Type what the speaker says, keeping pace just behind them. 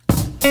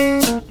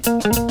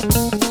Welcome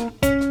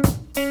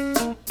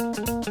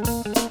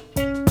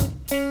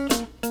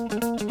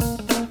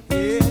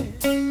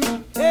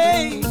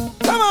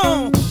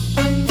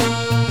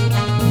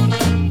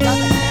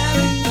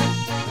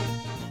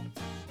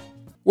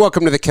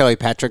to the Kelly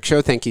Patrick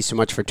Show. Thank you so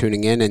much for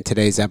tuning in. In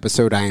today's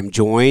episode, I am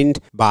joined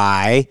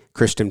by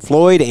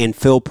Floyd and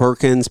Phil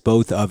Perkins,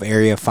 both of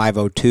Area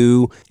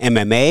 502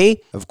 MMA,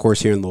 of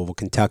course, here in Louisville,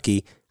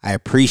 Kentucky. I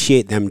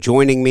appreciate them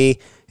joining me,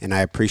 and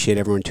I appreciate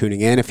everyone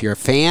tuning in. If you're a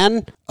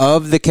fan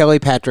of the Kelly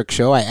Patrick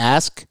Show, I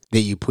ask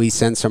that you please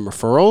send some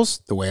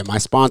referrals the way of my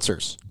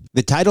sponsors.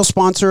 The title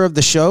sponsor of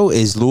the show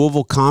is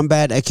Louisville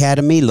Combat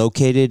Academy,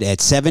 located at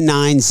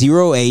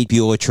 7908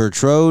 Beulah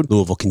Church Road,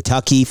 Louisville,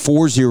 Kentucky,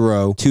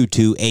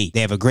 40228.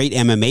 They have a great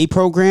MMA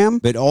program,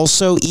 but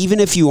also, even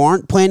if you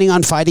aren't planning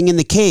on fighting in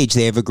the cage,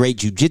 they have a great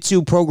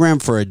jiu-jitsu program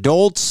for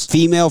adults,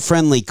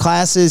 female-friendly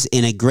classes,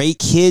 and a great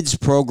kids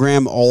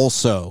program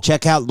also.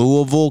 Check out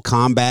Louisville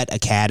Combat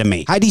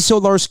Academy. Heidi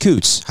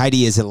Solars-Coots.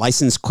 Heidi is a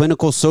licensed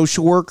clinical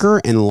social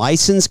worker and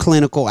licensed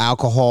clinical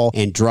alcohol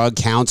and drug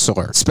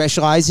counselor,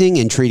 specializing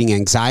in treating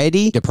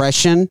anxiety,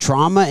 depression,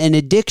 trauma, and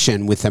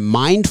addiction with a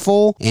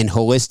mindful and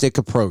holistic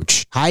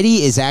approach.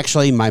 Heidi is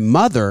actually my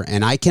mother,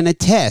 and I can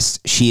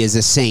attest she is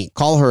a saint.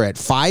 Call her at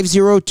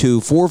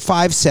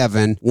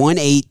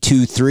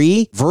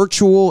 502-457-1823.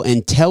 Virtual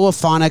and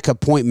telephonic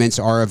appointments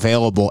are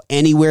available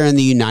anywhere in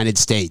the United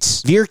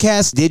States.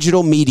 Veercast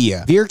Digital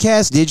Media.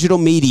 Veercast Digital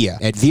Media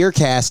at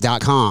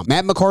veercast.com.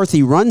 Matt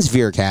McCarthy runs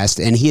Veercast,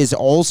 and he is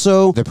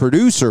also the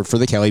producer for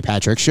the Kelly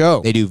Patrick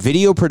Show. They do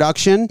video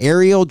production,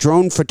 aerial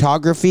drone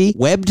photography,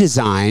 web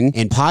design,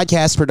 and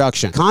podcast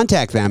production.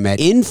 Contact them at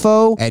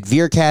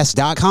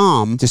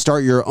info@veercast.com to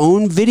start your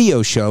own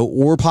video show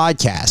or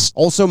podcast.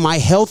 Also, my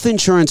health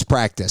insurance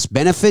practice,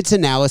 Benefits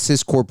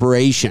Analysis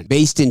Corporation.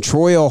 Based in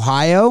Troy,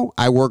 Ohio,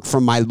 I work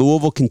from my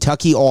Louisville,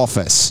 Kentucky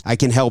office. I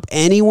can help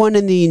anyone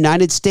in the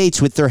United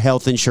States with their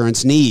health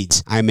insurance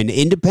needs. I'm an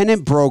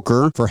independent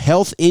broker for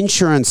health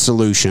insurance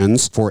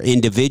solutions for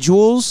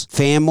individuals,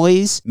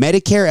 families,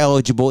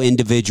 Medicare-eligible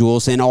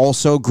individuals, and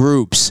also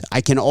groups.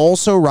 I can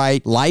also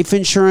write life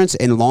insurance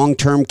and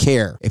long-term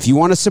care. If you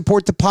want to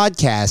support the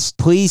podcast,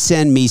 please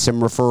send me some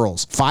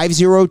referrals.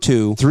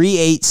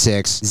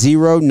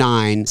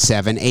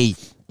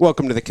 502-386-0978.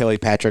 Welcome to the Kelly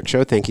Patrick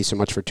Show. Thank you so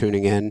much for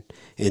tuning in.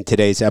 In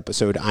today's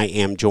episode, I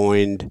am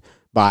joined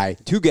by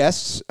two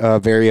guests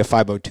of Area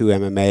 502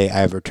 MMA. I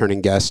have a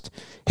returning guest,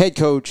 head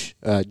coach,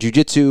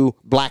 jiu-jitsu,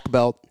 black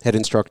belt, head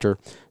instructor,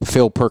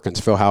 Phil Perkins.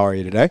 Phil, how are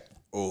you today?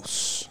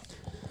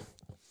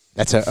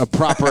 That's a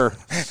proper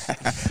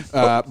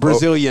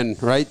Brazilian,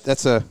 right?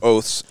 That's a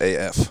Oaths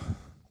AF.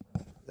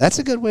 That's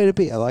a good way to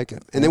be. I like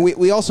it. And then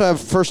we also have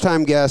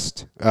first-time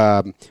guest.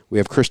 We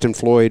have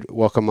Floyd.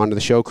 Welcome onto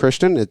the show,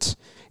 Christian.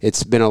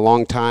 It's been a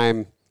long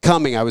time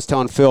coming. I was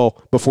telling Phil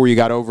before you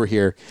got over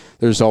here,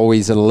 there's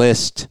always a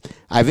list.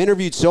 I've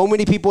interviewed so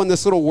many people in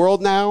this little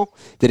world now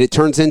that it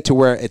turns into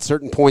where at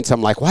certain points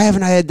I'm like, why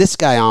haven't I had this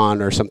guy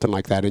on or something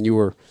like that? And you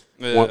were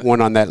one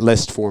on that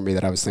list for me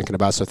that I was thinking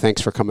about. So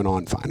thanks for coming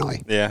on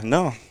finally. Yeah,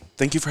 no.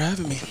 Thank you for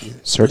having me.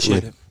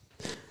 Certainly.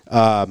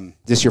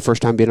 This your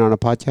first time being on a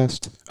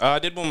podcast? I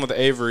did one with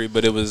Avery,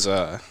 but it was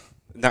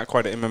not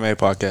quite an MMA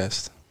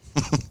podcast.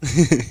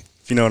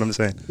 If you know what I'm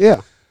saying.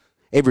 Yeah.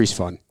 Avery's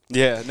fun.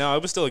 Yeah, no,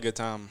 it was still a good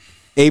time.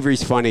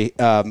 Avery's funny.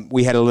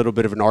 We had a little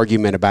bit of an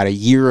argument about a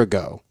year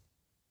ago,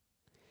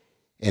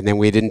 and then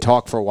we didn't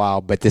talk for a while,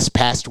 but this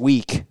past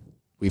week,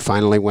 we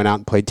finally went out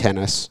and played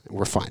tennis, and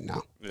we're fine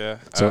now. Yeah.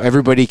 So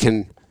everybody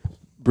can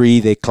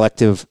breathe a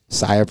collective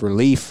sigh of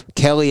relief.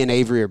 Kelly and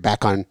Avery are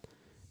back to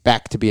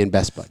being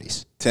best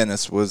buddies.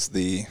 Tennis was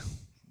the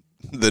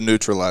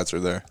neutralizer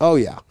there. Oh,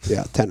 yeah.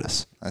 Yeah,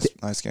 tennis.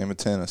 Nice game of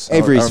tennis.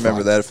 Avery's I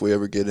remember that if we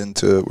ever get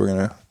into it, we're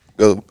going to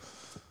go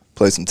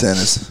play some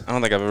tennis. I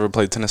don't think I've ever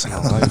played tennis in my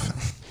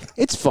life.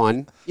 It's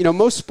fun. You know,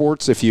 most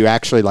sports, if you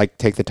actually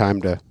take the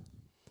time to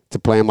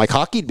play them, like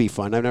hockey'd be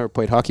fun. I've never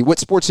played hockey. What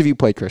sports have you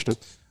played, Christian?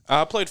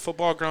 I played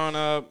football growing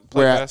up,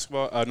 played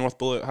basketball, North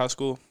Bullitt High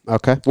School.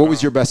 Okay. What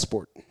was your best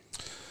sport?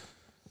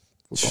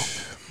 Football.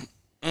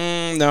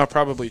 No,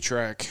 probably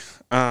track.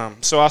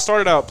 So I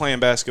started out playing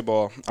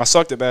basketball. I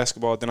sucked at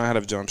basketball. Then I had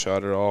a jump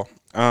shot at all.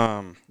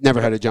 Never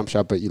had a jump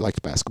shot, but you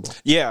liked basketball.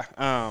 Yeah.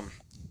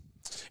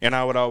 And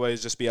I would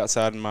always just be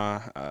outside in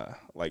my, I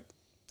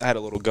had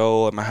a little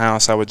goal at my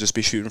house. I would just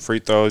be shooting free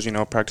throws,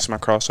 practice my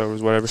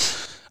crossovers, whatever.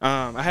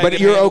 But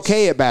you're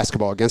okay at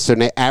basketball against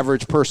an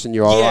average person.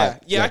 You're all right.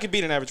 Yeah, I could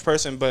beat an average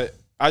person, but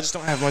I just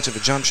don't have much of a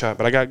jump shot.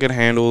 But I got good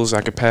handles.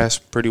 I could pass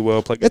pretty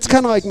well. It's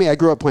kind of like me. I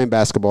grew up playing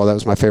basketball. That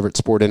was my favorite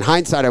sport. In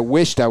hindsight, I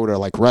wished I would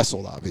have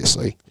wrestled,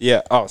 obviously.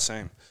 Yeah. Oh,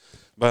 same.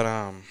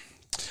 But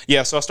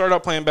yeah. So I started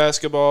out playing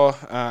basketball.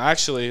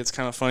 Actually, it's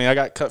kind of funny. I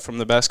got cut from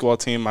the basketball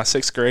team my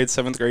 6th grade,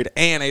 7th grade,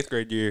 and 8th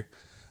grade year.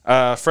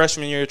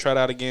 Freshman year, tried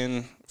out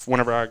again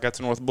whenever I got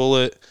to North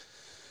Bullitt.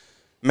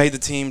 Made the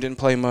team, didn't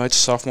play much.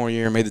 Sophomore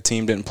year, made the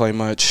team, didn't play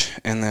much.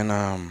 And then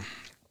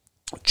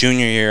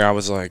junior year, I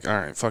was like, all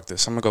right, fuck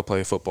this. I'm going to go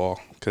play football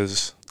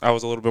because I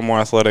was a little bit more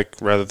athletic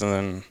rather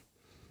than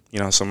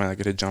somebody that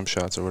could hit jump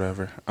shots or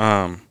whatever.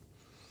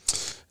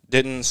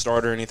 Didn't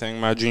start or anything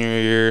my junior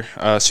year.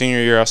 Senior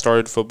year, I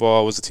started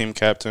football, was the team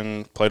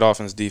captain, played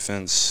offense,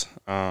 defense,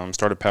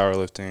 started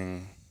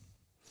powerlifting.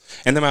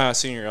 And then my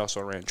senior year, I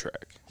also ran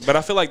track. But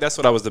I feel like that's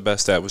what I was the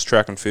best at, was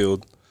track and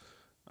field.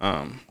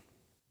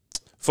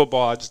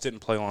 Football, I just didn't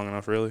play long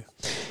enough, really.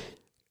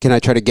 Can I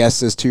try to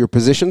guess as to your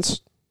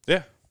positions?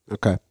 Yeah.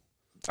 Okay.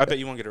 I bet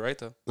you won't get it right,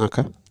 though.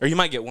 Okay. Or you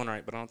might get one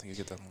right, but I don't think you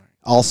get that one right.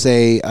 I'll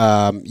say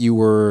you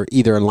were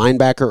either a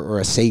linebacker or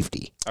a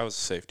safety. I was a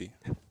safety.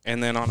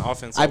 And then on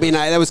offense,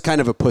 that was kind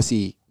of a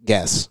pussy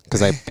guess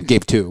because I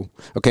gave two.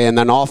 Okay, and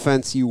then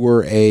offense, you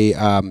were a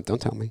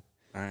don't tell me.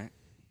 All right.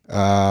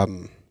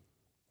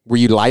 Were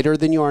you lighter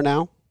than you are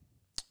now?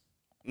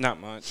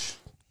 Not much.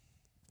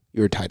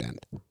 You were tight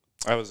end.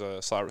 I was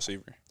a slot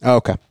receiver. Oh,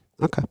 okay.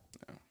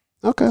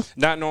 Okay.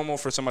 Not normal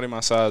for somebody my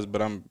size,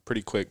 but I'm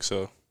pretty quick,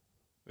 so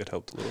it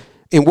helped a little.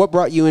 And what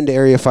brought you into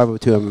Area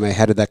 502 MMA?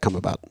 How did that come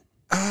about?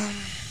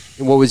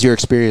 And what was your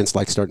experience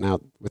like starting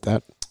out with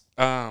that?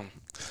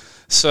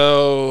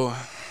 So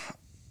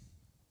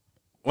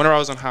whenever I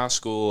was in high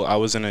school, I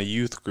was in a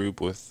youth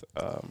group with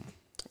a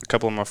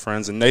couple of my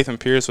friends, and Nathan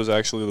Pierce was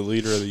actually the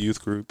leader of the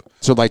youth group.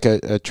 So like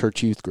a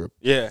church youth group?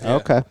 Yeah.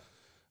 Okay.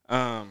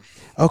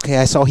 Okay,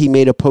 I saw he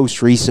made a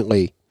post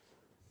recently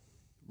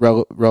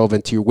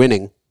relevant to your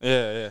winning.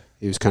 Yeah.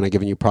 He was kind of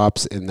giving you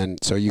props, and then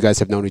so you guys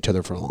have known each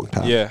other for a long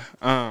time. Yeah.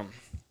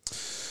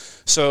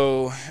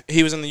 So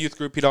he was in the youth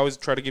group. He'd always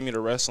try to get me to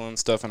wrestle and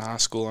stuff in high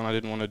school, and I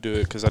didn't want to do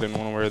it because I didn't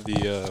want to wear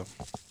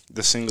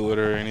the singlet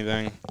or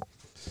anything.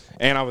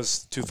 And I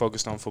was too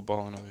focused on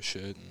football and other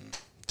shit and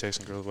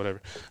chasing girls,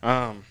 whatever.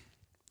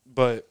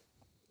 But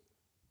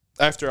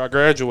after I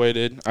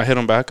graduated, I hit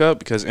him back up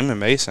because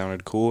MMA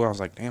sounded cool. I was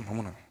like, damn, I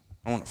want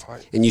to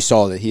fight. And you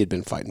saw that he had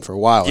been fighting for a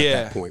while at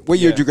that point. What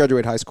year did you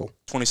graduate high school?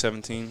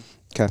 2017.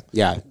 Okay.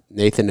 Yeah,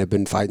 Nathan had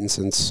been fighting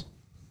since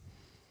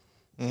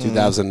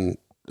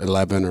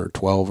 2011 or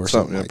 12 or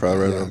something like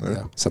probably that. right around there.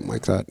 Yeah, something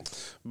like that.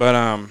 But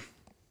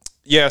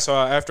so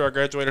after I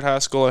graduated high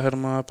school, I hit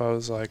him up. I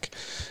was like,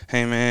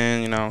 hey,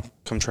 man,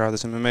 come try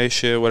this MMA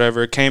shit,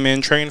 whatever. Came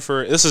in, trained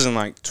for – this is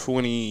like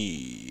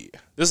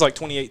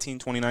 2018,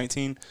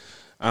 2019.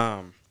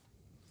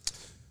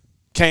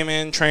 Came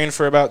in, trained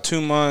for about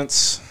 2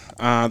 months.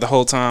 The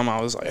whole time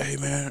I was like, hey,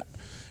 man,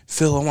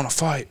 Phil, I want to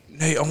fight.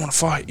 Nate, I want to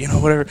fight,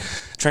 whatever.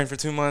 Trained for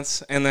 2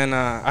 months. And then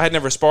I had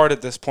never sparred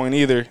at this point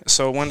either.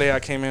 So one day I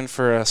came in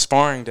for a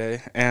sparring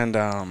day, and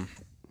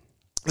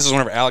this is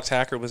whenever Alex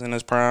Hacker was in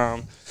his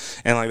prime,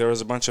 and there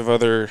was a bunch of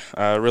other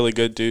really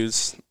good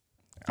dudes.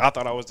 I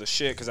thought I was the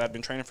shit because I'd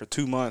been training for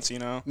 2 months,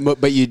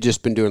 But you'd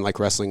just been doing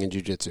wrestling and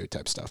jiu-jitsu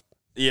type stuff.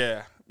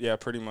 Yeah,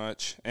 pretty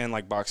much, and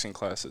boxing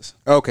classes.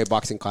 Okay,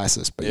 boxing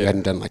classes, but you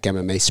hadn't done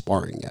MMA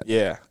sparring yet.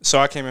 Yeah, so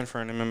I came in for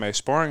an MMA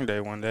sparring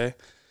day one day,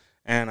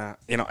 and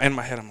in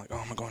my head I'm like, oh,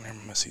 I'm gonna go in there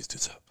and mess these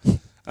dudes up.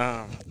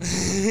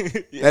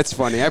 That's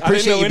funny. I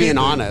appreciate you being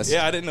honest.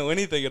 Yeah, I didn't know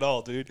anything at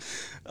all, dude.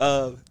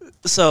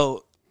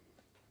 So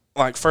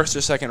first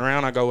or second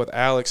round, I go with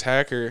Alex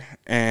Hacker,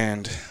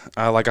 and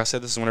like I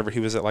said, this is whenever he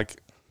was at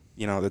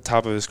the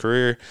top of his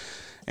career,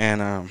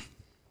 and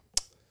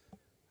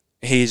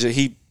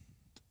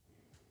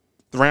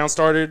the round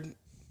started,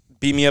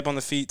 beat me up on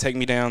the feet, take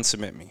me down,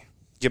 submit me.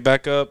 Get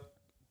back up,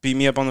 beat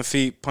me up on the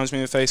feet, punch me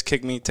in the face,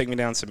 kick me, take me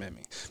down, submit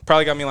me.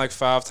 Probably got me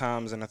 5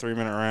 times in a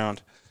 3-minute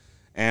round,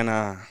 and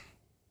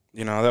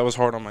that was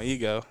hard on my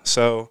ego.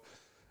 So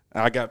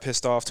I got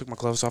pissed off, took my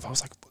gloves off. I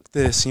was like, fuck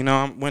this.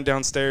 I went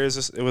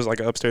downstairs. It was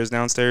upstairs,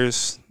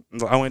 downstairs.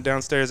 I went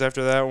downstairs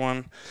after that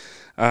one.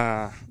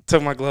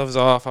 Took my gloves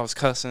off. I was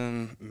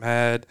cussing,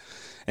 mad.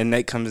 And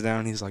Nate comes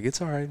down. He's like,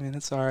 it's all right, man.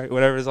 It's all right.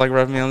 Whatever. He's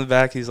rubbing me on the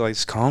back. He's like,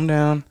 just calm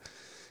down.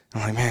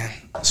 I'm like, man,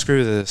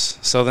 screw this.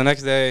 So the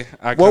next day,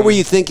 What were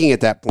you thinking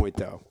at that point,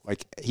 though?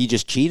 He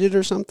just cheated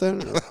or something?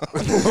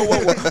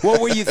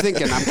 What were you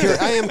thinking?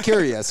 I am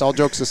curious. All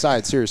jokes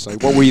aside, seriously.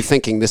 What were you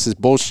thinking? This is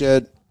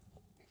bullshit?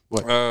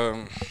 What?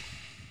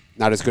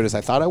 Not as good as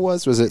I thought I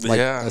was? Was it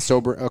a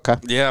sober? Okay.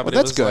 Yeah, but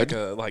that's it was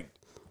good.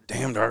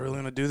 Damn, do I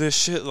really want to do this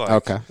shit?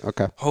 Okay.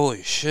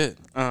 Holy shit.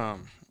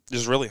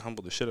 Just really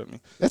humbled the shit out of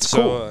me. That's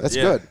cool. That's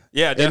good.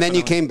 Yeah, definitely. And then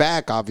you came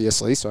back,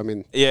 obviously. So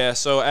Yeah.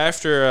 So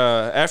after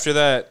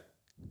that,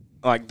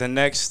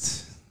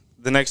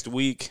 the next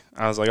week,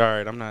 I was like, all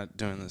right, I'm not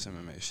doing this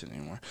MMA shit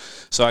anymore.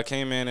 So I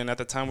came in, and at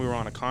the time we were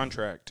on a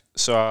contract.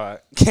 So I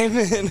came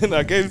in and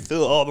I gave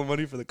Phil all the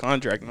money for the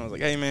contract, and I was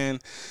like, hey man,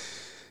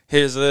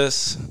 here's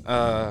this.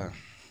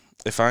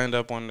 If I end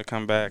up wanting to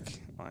come back,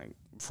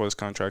 before this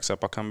contract's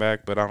up, I'll come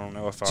back, but I don't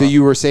know if So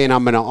you were saying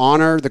I'm going to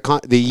honor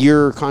the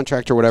year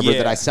contract or whatever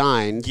that I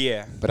signed.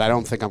 Yeah. But I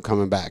don't think I'm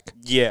coming back.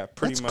 Yeah,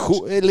 pretty much. That's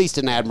cool. At least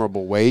an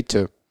admirable way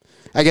to.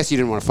 I guess you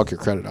didn't want to fuck your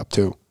credit up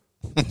too.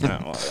 No,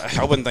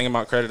 I wasn't thinking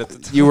about credit at the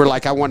time. You were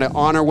like, I want to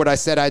honor what I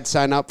said I'd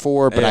sign up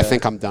for, but I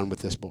think I'm done with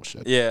this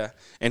bullshit. Yeah,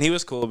 and he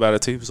was cool about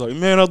it too. He was like,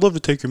 man, I'd love to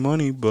take your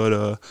money, but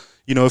if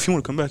you want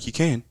to come back, you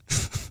can.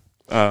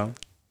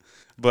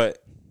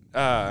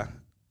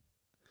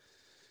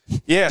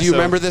 Yeah. Do you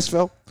remember this,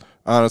 Phil?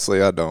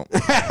 Honestly, I don't.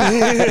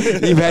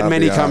 You've had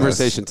many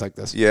conversations like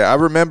this. Yeah, I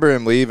remember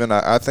him leaving.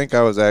 I think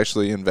I was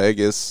actually in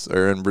Vegas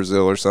or in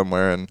Brazil or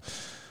somewhere, and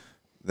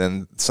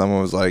then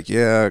someone was like,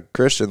 "Yeah,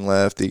 Christian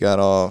left. He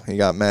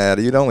got mad.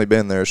 He'd only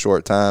been there a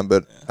short time,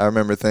 but I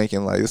remember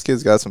thinking like, this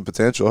kid's got some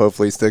potential.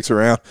 Hopefully, he sticks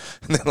around."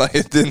 And then like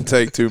it didn't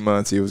take 2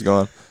 months, he was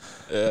gone.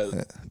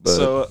 Yeah.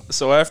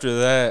 So after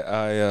that,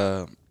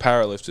 I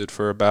powerlifted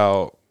for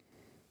about,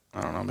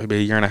 I don't know, maybe a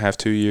year and a half,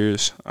 2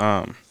 years.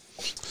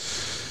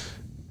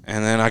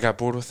 And then I got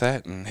bored with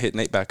that and hit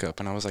Nate back up,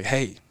 and I was like,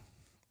 "Hey,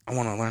 I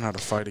want to learn how to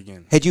fight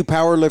again." Had you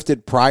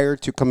powerlifted prior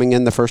to coming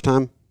in the first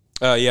time?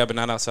 Yeah, but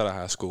not outside of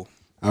high school.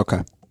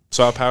 Okay.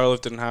 So I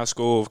powerlifted in high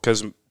school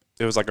because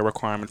it was like a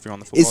requirement for you on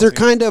the football Is there team.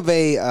 kind of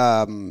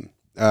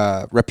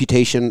a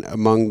reputation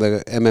among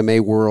the MMA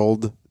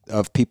world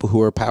of people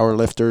who are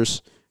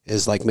powerlifters?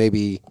 Is like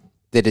maybe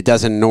that it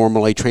doesn't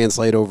normally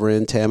translate over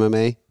into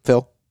MMA,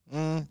 Phil?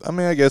 I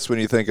mean, I guess when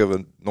you think of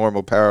a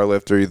normal power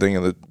lifter, you think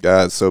of the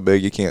guy that's so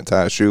big you can't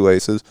tie his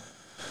shoelaces.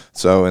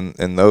 So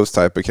in those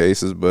type of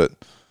cases, but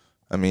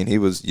I mean, he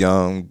was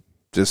young,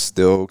 just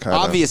still kind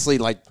of obviously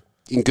like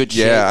in good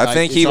shape. Yeah, I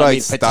think he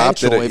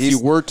stopped it. If you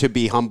were to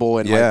be humble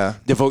and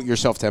like devote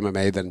yourself to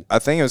MMA, then I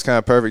think it was kind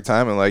of perfect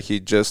timing. Like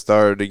he just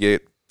started to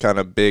get kind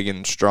of big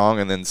and strong,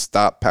 and then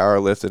stopped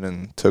powerlifting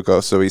and took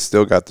off. So he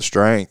still got the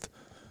strength.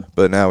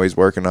 But now he's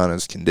working on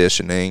his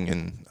conditioning,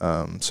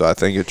 and so I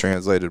think it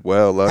translated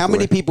well. Luckily. How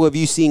many people have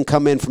you seen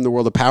come in from the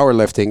world of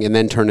powerlifting and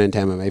then turn into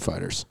MMA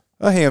fighters?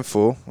 A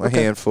handful.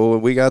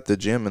 And we got the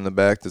gym in the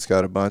back that's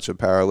got a bunch of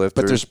powerlifters.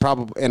 But there's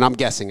probably, and I'm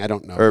guessing, I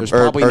don't know. There's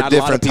probably not a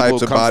lot of people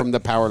who come from the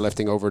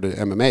powerlifting over to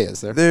MMA, is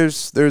there?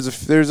 There's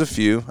a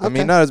few. Okay. I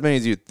mean, not as many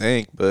as you'd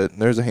think, but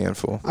there's a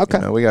handful. Okay.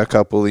 You know, we got a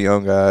couple of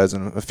young guys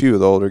and a few of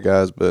the older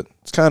guys, but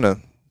it's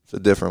a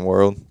different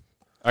world.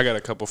 I got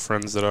a couple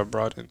friends that I've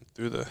brought in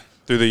through the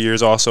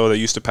years also that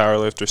used to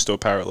powerlift or still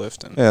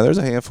powerlift. And yeah, there's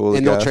a handful of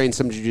and guys. They'll train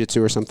some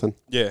jiu-jitsu or something?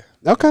 Yeah.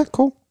 Okay,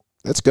 cool.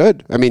 That's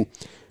good. I mean,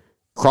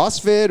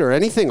 CrossFit or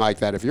anything like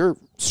that, if you're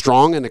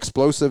strong and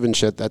explosive and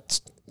shit,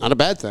 that's not a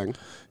bad thing.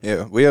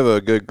 Yeah, we have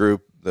a good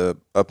group, the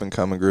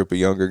up-and-coming group of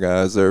younger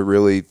guys. They're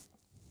really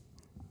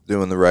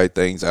doing the right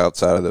things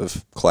outside of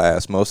the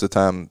class. Most of the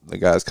time, the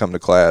guys come to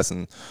class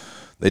and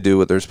they do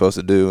what they're supposed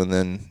to do, and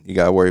then you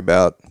got to worry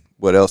about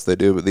what else they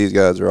do. But these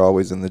guys are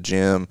always in the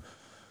gym,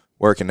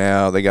 working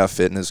out. They got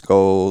fitness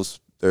goals.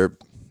 They're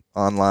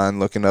online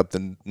looking up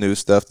the new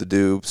stuff to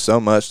do, so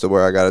much to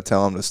where I got to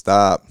tell them to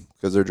stop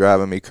because they're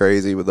driving me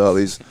crazy with all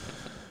these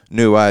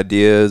new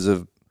ideas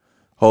of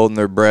holding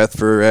their breath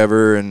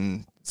forever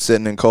and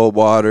sitting in cold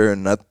water.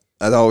 And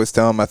I'd always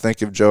tell them, I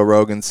think if Joe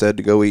Rogan said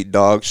to go eat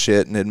dog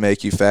shit and it'd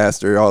make you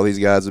faster, all these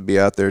guys would be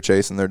out there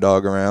chasing their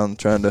dog around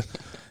trying to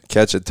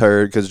catch a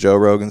turd because Joe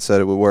Rogan said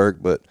it would work.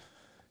 But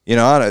you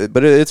know,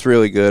 but it's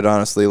really good,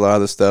 honestly. A lot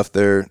of the stuff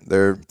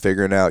they're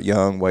figuring out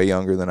young, way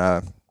younger than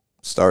I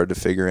started to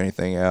figure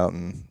anything out,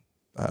 and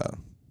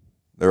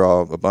they're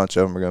all, a bunch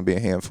of them are going to be a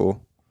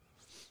handful.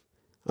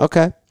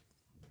 Okay.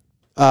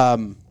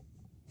 So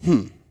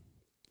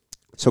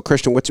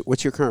Christian,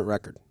 what's your current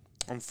record?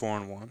 I'm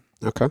 4-1.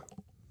 Okay.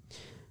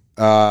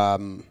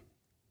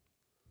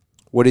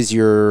 What is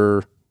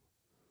your?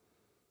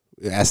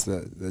 Ask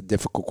the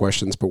difficult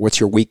questions, but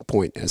what's your weak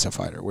point as a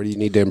fighter? What do you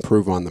need to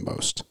improve on the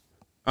most?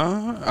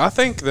 I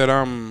think that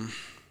I'm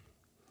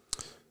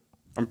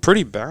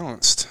pretty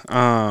balanced.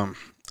 I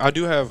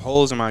do have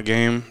holes in my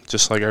game,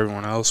 just like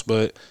everyone else,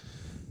 but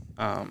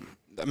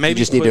maybe you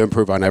just need to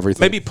improve on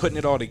everything. Maybe putting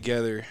it all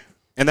together,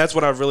 and that's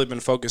what I've really been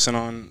focusing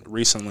on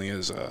recently.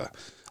 Is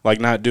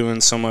like not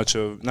being so much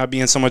of a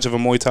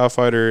Muay Thai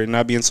fighter, and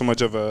not being so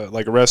much of a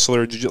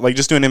wrestler, like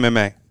just doing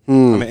MMA.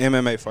 I'm an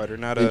MMA fighter,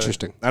 not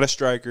a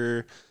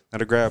striker,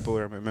 not a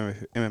grappler. I'm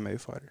an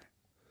MMA fighter.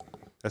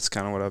 That's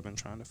kind of what I've been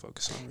trying to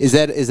focus on. Is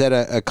that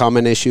a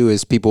common issue?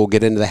 Is people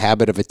get into the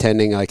habit of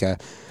attending like a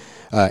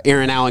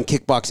Aaron Allen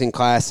kickboxing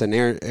class and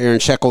Aaron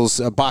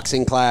Shekels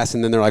boxing class,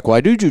 and then they're like, "Well,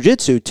 I do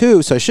jiu-jitsu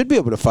too, so I should be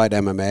able to fight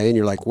MMA." And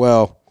you're like,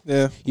 "Well,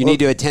 yeah, you need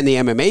to attend the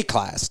MMA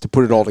class to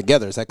put it all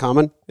together." Is that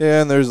common?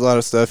 Yeah, and there's a lot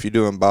of stuff you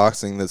do in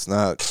boxing that's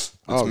not.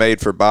 It's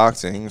made for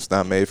boxing. It's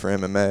not made for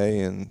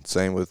MMA, and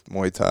same with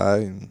Muay Thai,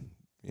 and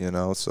you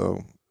know,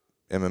 so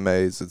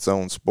MMA is its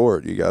own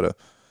sport. You got to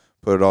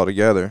put it all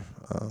together.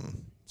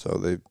 So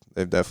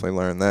they've definitely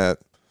learned that.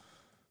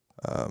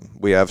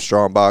 We have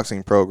strong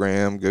boxing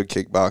program, good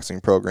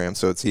kickboxing program,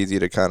 so it's easy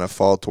to kind of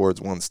fall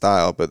towards one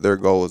style. But their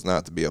goal is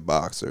not to be a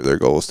boxer. Their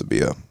goal is to be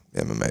a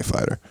MMA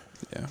fighter.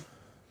 Yeah,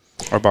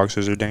 our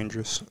boxers are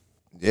dangerous.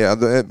 Yeah,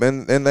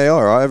 and they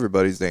are.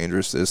 Everybody's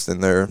dangerous. Just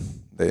in their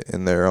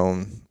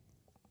own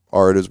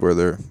art is where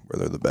they're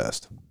the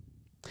best.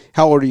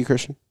 How old are you,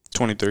 Christian?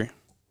 23.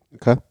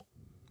 Okay.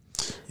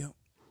 Yep.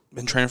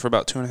 Been training for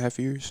about 2.5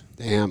 years.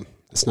 Damn,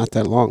 it's not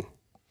that long.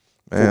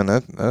 Man,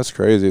 that's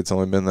crazy. It's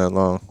only been that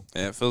long.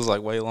 Yeah, it feels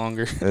like way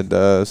longer. It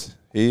does.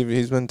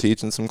 He's been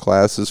teaching some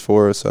classes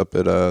for us up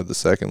at the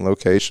second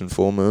location,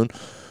 Full Moon,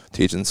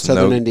 teaching some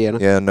Southern Indiana.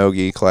 Yeah,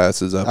 no-gi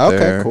classes up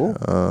there. Okay, cool.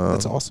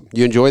 That's awesome.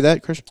 You enjoy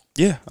that, Christian?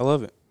 Yeah, I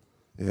love it.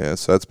 Yeah,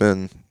 so that's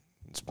been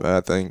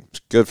I think it's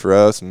good for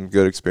us and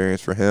good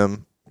experience for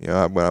him. You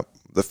know,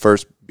 the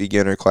first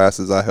beginner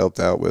classes I helped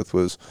out with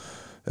was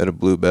at a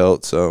blue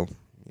belt, so,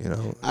 you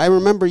know. I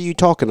remember you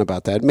talking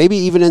about that, maybe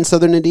even in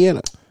Southern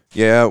Indiana.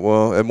 Yeah,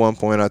 well, at one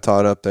point I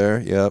taught up there,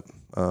 yep.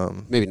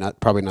 Maybe not,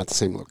 probably not the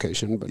same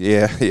location, but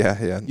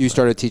yeah. you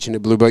started teaching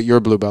at blue belt. You're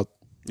a blue belt,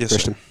 Yes,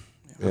 Christian. sir.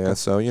 Yeah,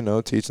 so, you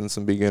know, teaching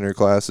some beginner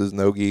classes,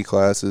 no-gi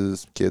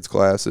classes, kids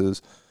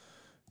classes,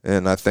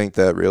 and I think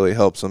that really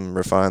helps them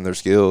refine their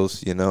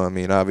skills, you know. I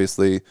mean,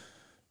 obviously,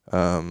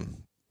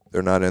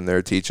 they're not in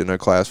there teaching a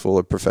class full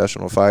of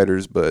professional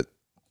fighters, but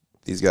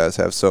these guys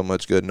have so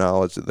much good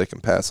knowledge that they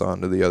can pass on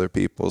to the other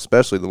people,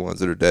 especially the ones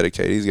that are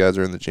dedicated. These guys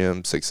are in the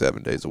gym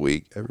 6-7 days a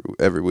week,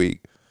 every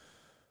week.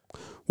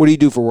 What do you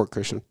do for work,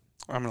 Christian?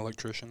 I'm an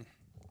electrician.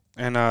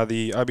 And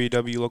the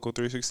IBW Local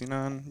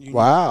 369 union.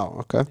 Wow.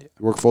 Okay.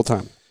 You work full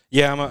time.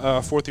 Yeah, I'm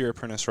a fourth-year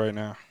apprentice right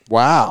now.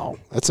 Wow.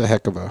 That's a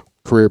heck of a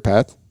career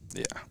path.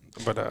 Yeah,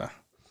 but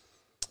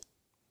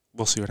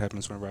we'll see what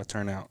happens whenever I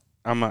turn out.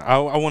 I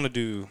want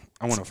to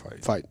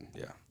fight. Fight.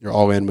 Yeah. You're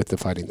all in with the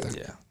fighting thing.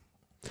 Yeah.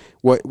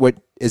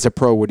 What is a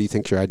pro? What do you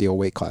think's your ideal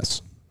weight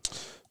class?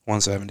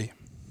 170.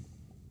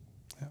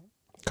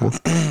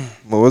 Okay.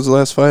 What was the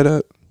last fight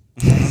at?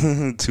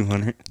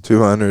 200.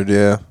 200,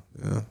 yeah.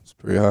 Yeah, it's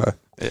pretty high.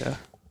 Yeah.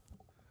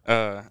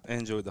 I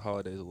enjoyed the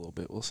holidays a little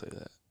bit. We'll say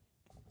that.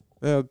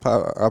 Yeah,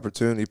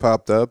 opportunity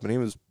popped up, and he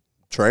was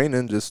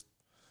training, just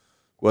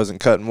wasn't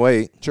cutting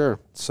weight. Sure.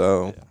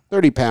 So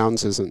 30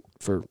 pounds isn't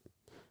for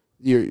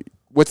you.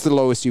 What's the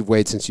lowest you've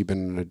weighed since you've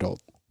been an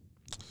adult?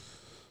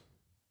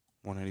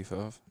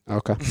 185.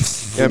 Okay.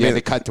 yeah, I mean,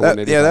 the cut to that,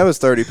 185. yeah, that was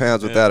 30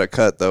 pounds without a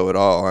cut though at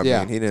all. I Yeah.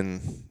 mean, he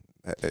didn't.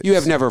 You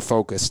have never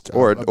focused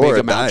Or a a big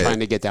amount diet. trying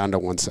to get down to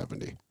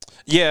 170.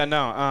 Yeah,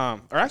 no.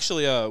 Or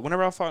actually,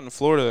 whenever I fought in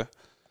Florida,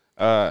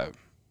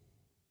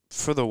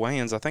 for the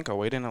weigh-ins, I think I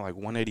weighed in at like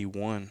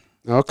 181.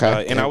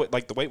 Okay. And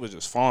the weight was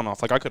just falling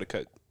off. Like I could have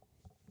cut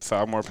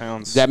 5 more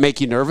pounds. Does that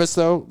make you nervous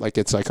though? Like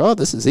it's like, oh,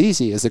 this is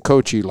easy. As a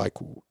coach, you like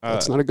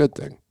that's not a good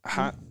thing.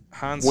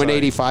 Hindsight.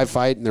 185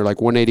 fight and they're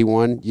like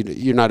 181.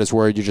 You're not as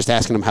worried. You're just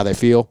asking them how they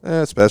feel.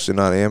 Especially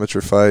not an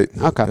amateur fight.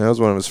 Okay. That was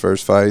one of his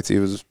first fights. He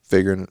was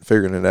figuring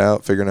it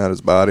out, figuring out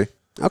his body.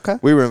 Okay.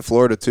 We were in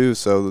Florida too,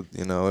 so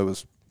you know it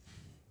was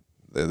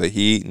the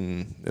heat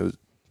and it was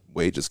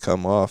weight just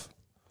come off.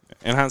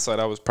 In hindsight,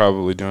 I was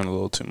probably doing a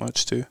little too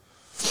much too.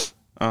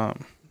 But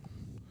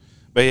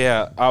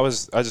yeah, I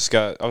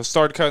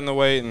started cutting the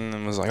weight and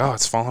then was like, oh,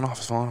 it's falling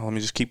off. Let me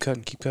just keep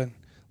cutting.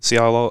 See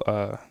how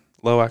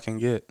low I can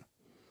get.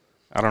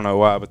 I don't know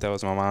why, but that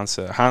was my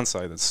mindset.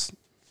 Hindsight, that's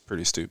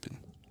pretty stupid.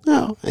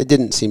 No, it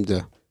didn't seem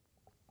to.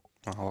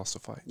 I lost the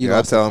fight. You I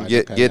lost the tell him fight,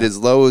 get okay, as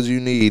low as you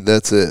need.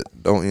 That's it.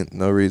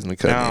 No reason to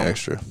cut Now, any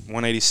extra.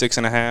 186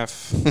 and a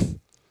half.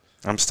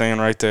 I'm staying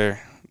right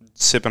there,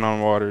 sipping on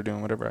water,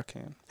 doing whatever I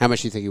can. How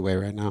much do you think you weigh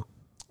right now?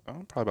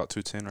 I'm probably about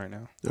 210 right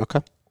now.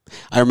 Okay.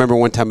 I remember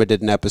one time I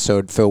did an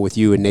episode, Phil, with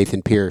you and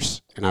Nathan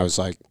Pierce, and I was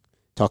like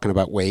talking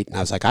about weight, and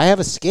I was like, I have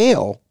a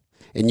scale,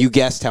 and you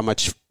guessed how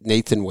much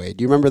Nathan weighed.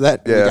 Do you remember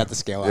that? Yeah. We got the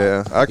scale out.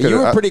 Yeah, And you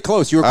were pretty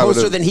close. You were I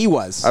closer would've- than he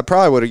was. I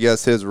probably would have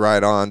guessed his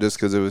right on just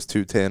because it was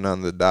 210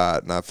 on the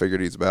dot, and I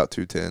figured he's about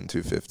 210,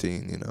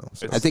 215. You know.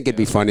 So. I think it'd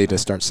be funny to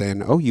start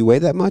saying, "Oh, you weigh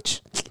that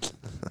much?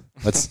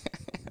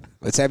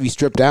 Let's have you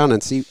strip down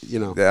and see, you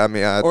know." Yeah, I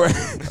mean, Or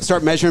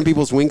start measuring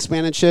people's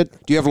wingspan and shit.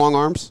 Do you have long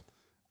arms?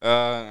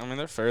 I mean,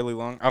 they're fairly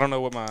long. I don't know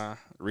what my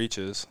reach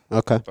is,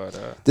 Okay.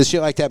 but Does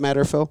shit like that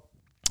matter, Phil?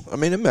 I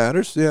mean, it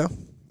matters. Yeah.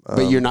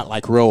 But you're not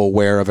like real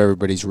aware of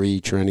everybody's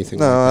reach or anything.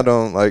 No, I like that.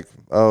 don't like.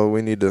 Oh,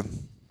 we need to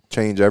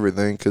change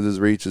everything because his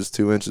reach is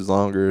 2 inches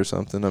longer or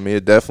something. I mean,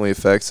 it definitely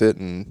affects it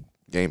and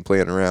game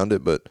plan around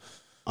it, but.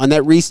 On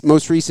that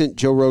most recent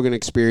Joe Rogan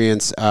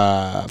Experience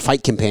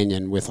fight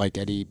companion with like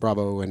Eddie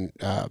Bravo and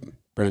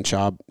Brennan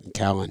Schaub and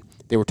Callan,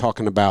 they were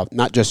talking about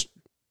not just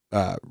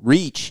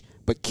reach,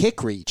 but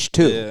kick reach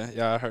too.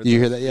 yeah, I heard. Did you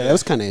hear that? Yeah, that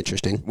was kind of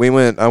interesting.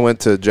 I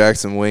went to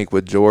Jackson Wink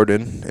with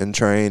Jordan and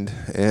trained,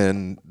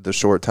 and the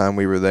short time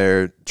we were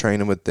there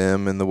training with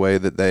them and the way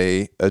that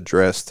they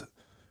addressed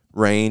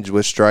range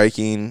with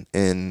striking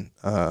and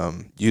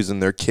using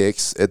their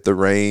kicks at the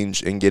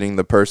range and getting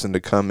the person to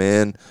come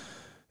in.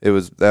 That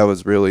was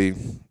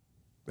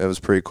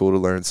pretty cool to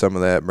learn some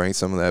of that, bring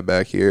some of that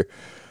back here.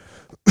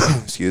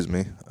 Excuse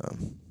me.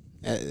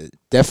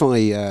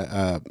 Definitely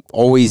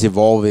always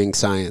evolving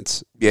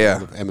science.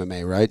 Yeah. Of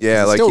MMA, right?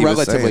 Yeah, It's like still he was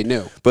relatively saying.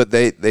 new. But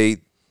they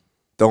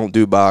don't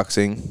do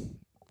boxing.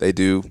 They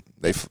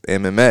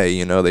MMA,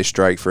 you know, they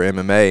strike for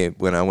MMA.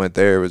 When I went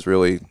there, it was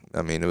really,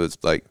 I mean, it was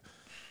like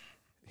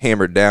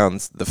hammered down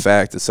the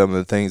fact that some of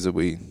the things that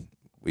we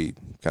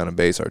kind of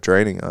base our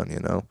training on, you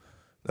know.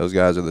 Those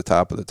guys are the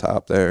top of the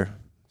top there.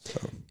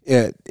 So.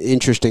 Yeah,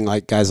 interesting,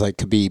 like guys like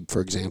Khabib,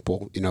 for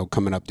example, you know,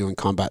 coming up doing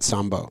combat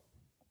sambo.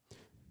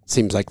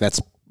 Seems like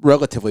that's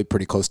relatively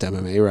pretty close to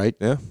MMA, right?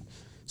 Yeah.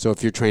 So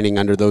if you're training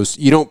under those,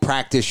 you don't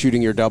practice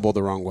shooting your double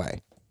the wrong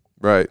way.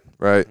 Right.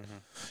 Mm-hmm.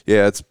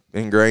 Yeah, it's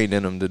ingrained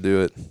in them to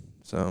do it.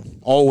 So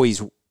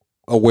Always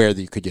aware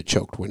that you could get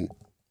choked when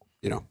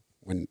you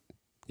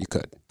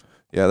could.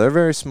 Yeah, they're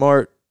very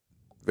smart,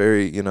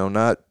 very,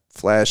 not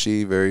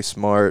flashy, very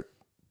smart,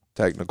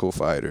 technical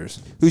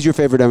fighters. Who's your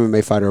favorite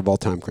MMA fighter of all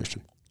time,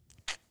 Christian?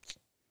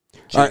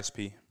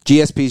 GSP.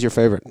 GSP's your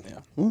favorite?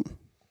 Yeah.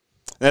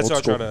 That's Old what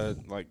I school.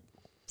 try to,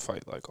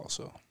 fight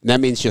also. That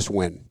means just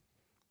win.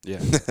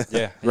 Yeah.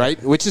 Yeah.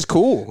 Right? Which is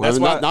cool. That's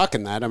I'm why- not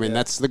knocking that. I mean,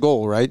 that's the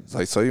goal, right? It's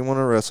like, so you want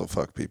to wrestle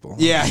fuck people?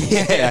 Yeah.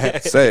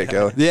 Say it,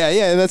 Kelly.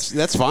 Yeah,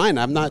 that's fine.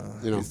 I'm not,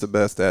 He's the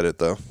best at it,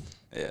 though.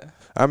 Yeah.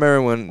 I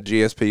remember when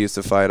GSP used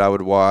to fight, I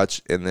would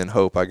watch and then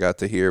hope I got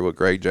to hear what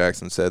Greg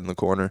Jackson said in the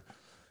corner.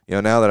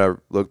 Now that I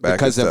look back,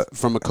 because at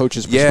from a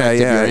coach's yeah, perspective,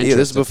 you're this is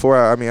interested. before.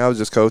 I was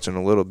just coaching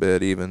a little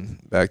bit even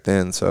back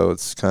then, so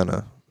it's kind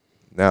of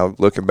now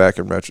looking back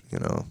and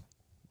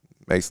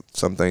makes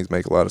some things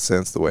make a lot of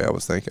sense the way I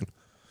was thinking.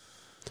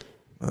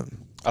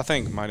 I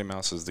think Mighty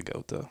Mouse is the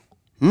GOAT, though.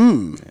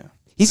 Yeah.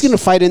 He's going to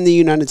fight in the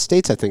United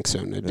States, I think,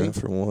 soon. Isn't Yeah, he?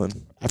 for one.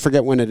 I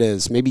forget when it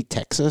is. Maybe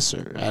Texas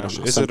or I don't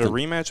know. Is something. it a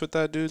rematch with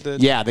that dude?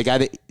 Yeah, the guy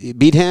that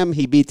beat him,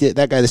 he beat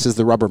that guy. This is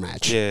the rubber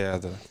match. Yeah,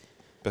 the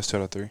best 2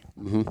 out of 3.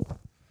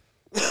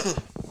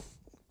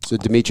 So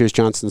Demetrius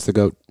Johnson's the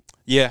GOAT.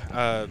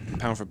 Yeah,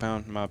 pound for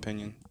pound, in my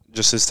opinion.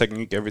 Just his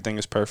technique, everything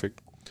is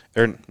perfect.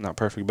 Or not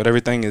perfect, but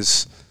everything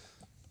is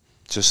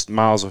just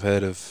miles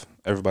ahead of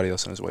everybody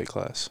else in his weight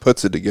class.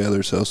 Puts it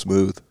together so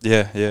smooth.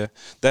 Yeah.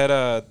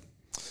 That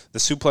the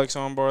suplex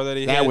armbar that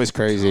he had. That was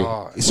crazy.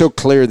 God. It's so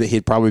clear that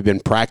he'd probably been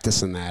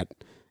practicing that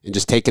and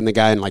just taking the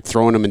guy and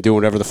throwing him and doing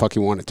whatever the fuck he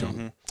wanted to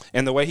him.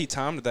 And the way he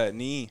timed that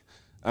knee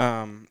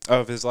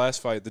of his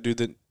last fight, the dude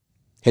that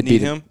Had kneed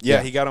beat him,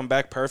 yeah, he got him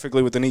back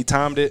perfectly with the knee,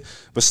 timed it,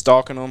 was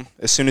stalking him.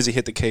 As soon as he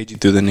hit the cage, he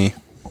threw the knee.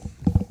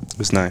 It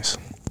was nice.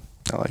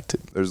 I liked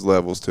it. There's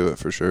levels to it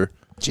for sure.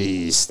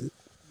 Jeez,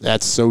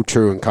 that's so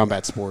true in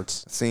combat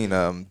sports. Seen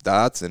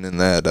Dotson in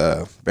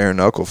that bare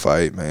knuckle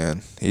fight,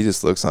 man. He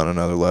just looks on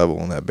another level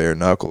in that bare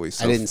knuckle. He's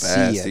so I didn't see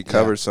fast. it, He yeah.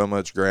 covers so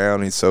much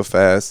ground. He's so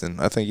fast,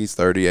 and I think he's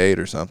 38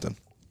 or something.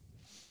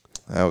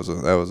 That was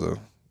a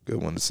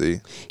good one to see.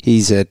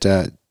 He's at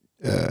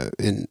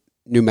in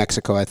New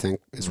Mexico, I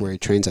think, is where he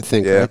trains. I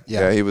think. Yeah, Right?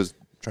 yeah. He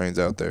trains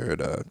out there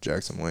at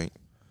Jackson Wink.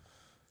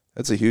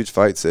 That's a huge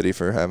fight city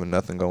for having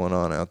nothing going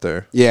on out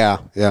there. Yeah.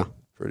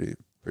 Pretty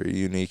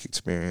unique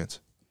experience.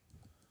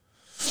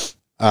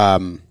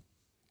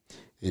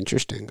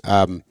 Interesting.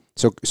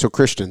 So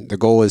Christian, the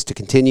goal is to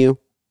continue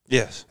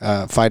Yes.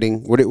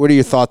 fighting. What are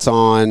your thoughts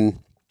on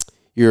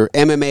your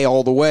MMA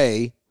all the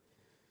way?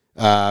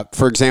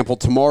 For example,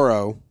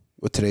 tomorrow.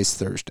 Well, today's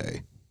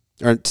Thursday,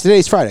 or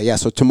today's Friday. Yeah.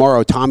 So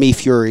tomorrow, Tommy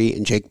Fury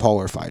and Jake Paul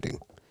are fighting.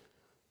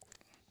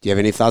 Do you have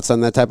any thoughts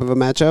on that type of a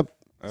matchup?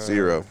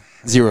 Zero.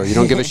 Zero. You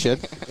don't give a shit.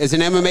 As an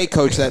MMA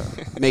coach,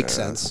 that makes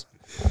sense.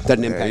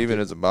 Doesn't Yeah, impact even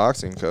you. as a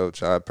boxing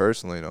coach, I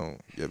personally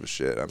don't give a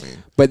shit. I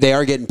mean, But they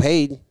are getting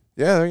paid.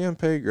 yeah, they're getting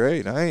paid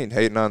great. I ain't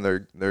hating on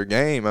their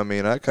game. I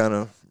mean, I kind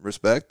of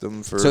respect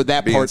them for So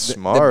that being part,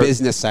 smart. the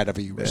business side of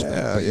it, you respect.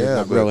 Yeah, but you're yeah,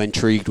 not but- real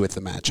intrigued with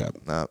the matchup.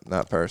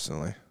 Not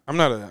personally. I'm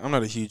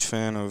not a huge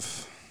fan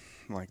of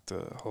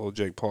the whole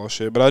Jake Paul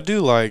shit, but I do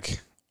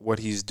like what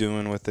he's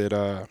doing with it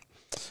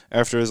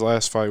after his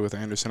last fight with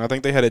Anderson. I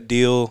think they had a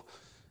deal.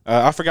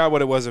 I forgot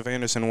what it was if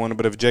Anderson won,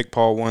 but if Jake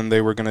Paul won,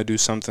 they were going to do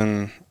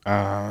something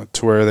to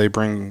where they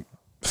bring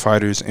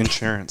fighters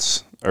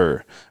insurance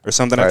or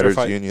something after a Fighters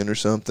fight. Union or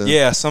something.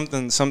 Yeah,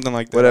 something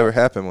like that. Whatever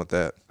happened with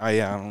that? I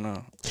don't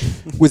know.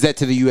 Was that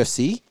to the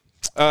UFC?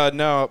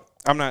 No,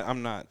 I'm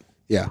not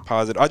Yeah.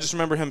 positive. I just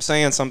remember him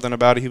saying something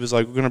about it. He was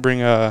like, "We're gonna bring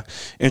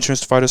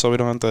insurance to fighters so we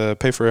don't have to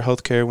pay for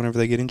health care whenever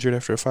they get injured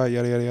after a fight."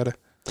 Yada yada yada.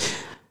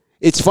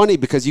 It's funny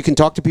because you can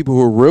talk to people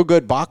who are real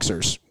good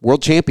boxers,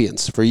 world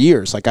champions for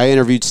years. Like I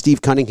interviewed Steve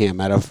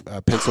Cunningham out of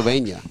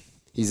Pennsylvania.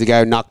 He's the guy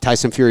who knocked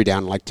Tyson Fury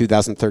down in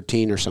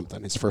 2013 or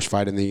something, his first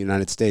fight in the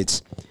United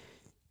States.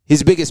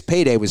 His biggest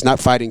payday was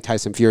not fighting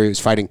Tyson Fury, he was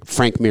fighting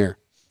Frank Mir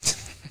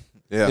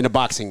Yeah, in a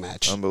boxing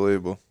match.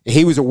 unbelievable.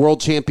 He was a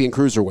world champion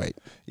cruiserweight.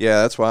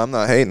 Yeah, that's why I'm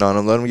not hating on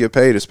him. Let him get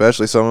paid,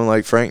 especially someone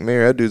like Frank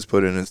Mir. That dude's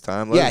put in his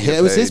time. Let Yeah, him get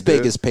it was paid, his dude.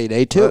 biggest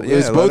payday, too. Let- It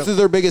was yeah, both let him- of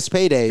their biggest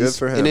paydays. Good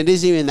for him. And it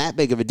isn't even that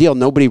big of a deal.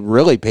 Nobody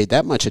really paid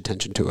that much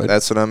attention to it.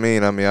 That's what I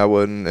mean. I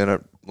wasn't in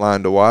a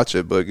line to watch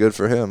it, but good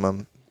for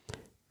him.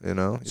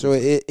 So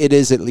it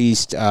is at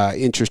least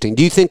interesting.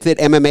 Do you think that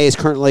MMA is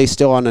currently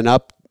still on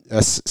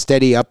a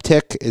steady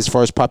uptick as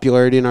far as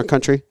popularity in our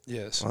country?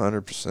 Yes,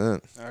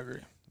 100%. I agree.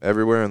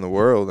 Everywhere in the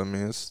world. I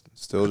mean, it's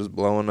still just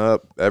blowing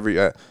up. I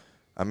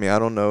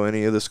don't know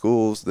any of the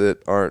schools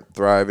that aren't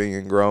thriving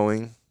and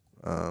growing.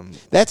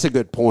 That's a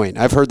good point.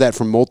 I've heard that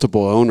from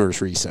multiple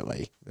owners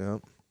recently.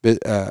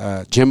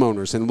 Yeah, Gym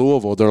owners in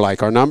Louisville, they're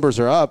like, our numbers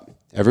are up.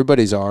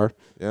 Everybody's are.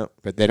 yeah,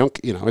 But they don't,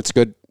 it's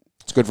good.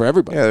 It's good for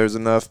everybody. yeah.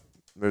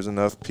 There's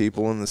enough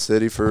people in the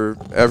city for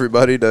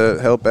everybody to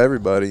help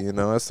everybody.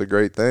 That's the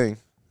great thing.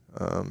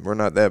 We're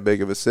not that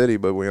big of a city,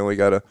 but we only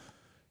got a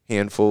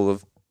handful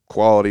of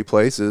quality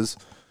places.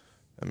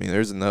 I mean,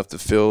 there's enough to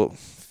fill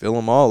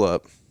them all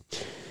up.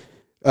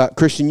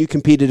 Christian, you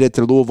competed at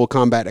the Louisville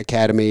Combat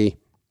Academy.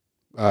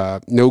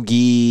 No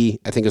gi.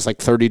 I think it's like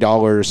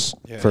 $30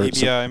 Yeah, for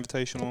EBI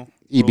Invitational.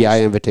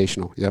 EBI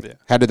Invitational. Yep. Yeah.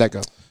 How did that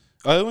go?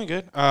 It went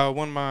good. I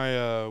won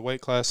my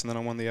weight class, and then I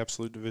won the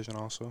absolute division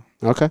also.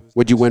 Okay.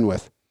 What'd you win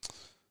with?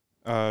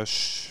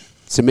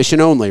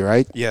 Submission only,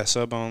 right? Yeah,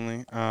 sub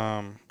only.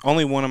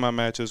 Only one of my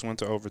matches went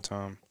to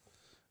overtime.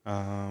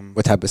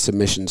 What type of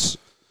submissions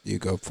do you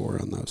go for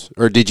on those?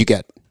 Or did you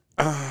get?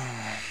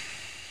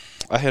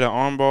 I hit an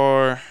arm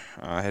bar.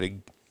 I hit a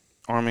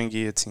arm and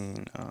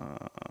guillotine.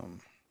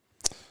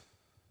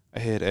 I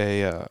hit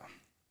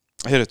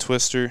a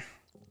twister,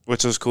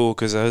 which was cool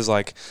because I was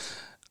like,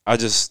 I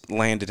just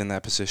landed in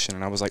that position,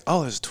 and I was like,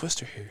 oh, there's a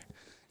twister here.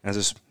 And I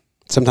just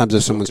sometimes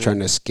if someone's trying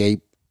to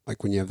escape,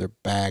 like when you have their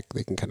back,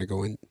 they can kind of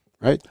go in,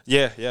 right?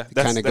 Yeah.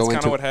 That's kind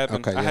of what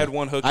happened. Okay, I had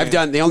one hook.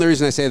 The only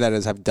reason I say that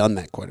is I've done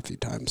that quite a few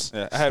times.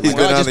 Yeah, I had He's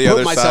one. been on the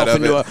other side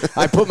of it.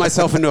 I put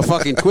myself into a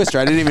fucking twister.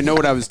 I didn't even know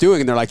what I was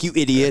doing, and they're like, "You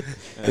idiot!"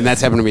 And that's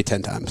happened to me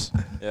 10 times.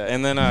 Yeah,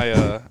 and then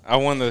I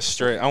won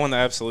the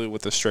absolute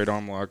with the straight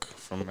arm lock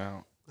from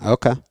out.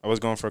 Okay. I was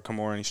going for a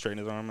Kimura, and he straightened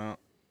his arm out.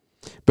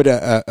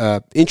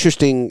 But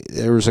interesting.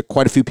 There was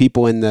quite a few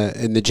people in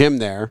the gym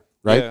there,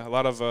 right? Yeah, a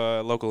lot of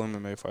local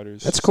MMA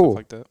fighters. That's cool. Stuff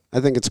like that.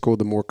 I think it's cool.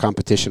 The more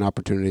competition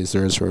opportunities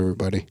there is for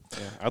everybody. Yeah,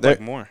 I'd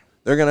like more.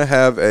 They're gonna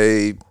have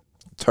a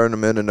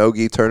tournament, a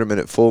no-gi tournament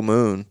at Full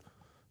Moon.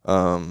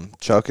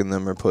 Chuck and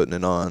them are putting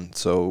it on,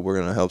 so we're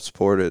gonna help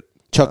support it.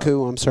 Chuck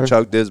who? I'm sorry.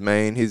 Chuck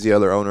Dismayne. He's the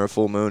other owner of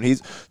Full Moon.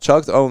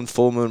 Chuck's owned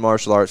Full Moon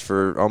Martial Arts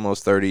for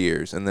almost 30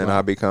 years, and then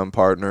I become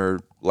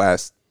partner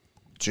last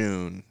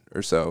June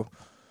or so.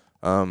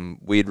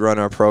 We'd run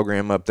our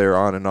program up there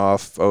on and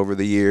off over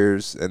the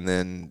years, and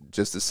then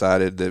just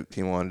decided that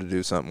he wanted to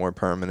do something more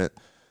permanent.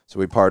 So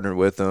we partnered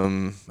with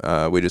him.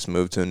 We just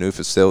moved to a new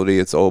facility.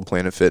 It's the old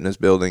Planet Fitness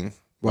building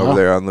over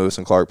there on Lewis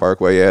and Clark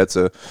Parkway. Yeah, it's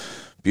a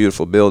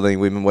beautiful building.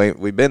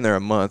 We've been there a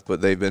month,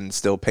 but they've been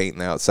still painting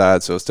the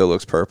outside, so it still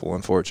looks purple,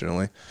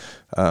 unfortunately.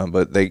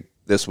 But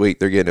this week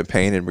they're getting it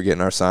painted. We're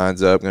getting our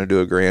signs up. Going to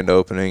do a grand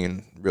opening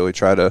and really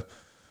try to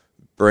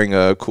bring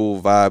a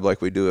cool vibe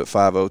like we do at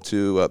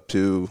 502 up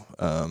to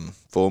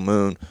Full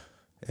Moon.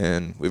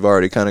 And we've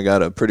already kind of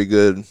got a pretty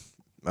good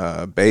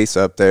base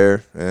up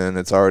there, and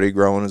it's already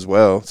growing as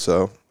well.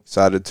 So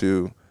excited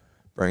to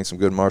bring some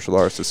good martial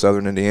arts to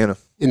Southern Indiana.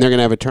 And they're going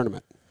to have a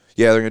tournament.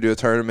 Yeah, they're going to do a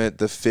tournament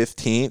the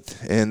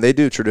 15th, and they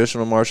do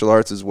traditional martial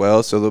arts as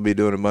well, so they'll be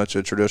doing a bunch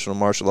of traditional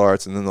martial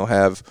arts, and then they'll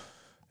have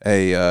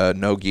a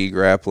no-gi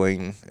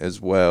grappling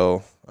as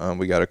well.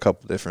 We got a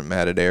couple different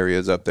matted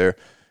areas up there,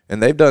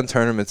 and they've done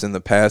tournaments in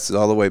the past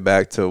all the way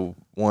back to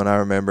one I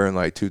remember in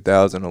like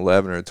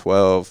 2011 or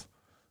 12,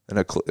 and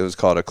it was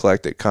called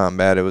Eclectic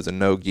Combat. It was a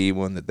no-gi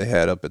one that they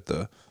had up at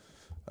the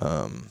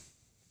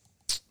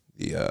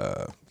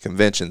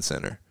convention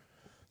center.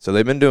 So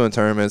they've been doing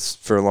tournaments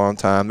for a long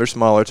time. They're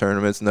smaller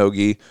tournaments,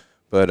 no-gi,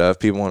 but if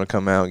people want to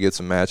come out and get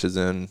some matches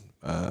in,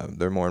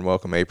 they're more than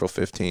welcome April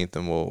 15th,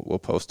 and we'll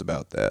post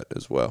about that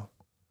as well.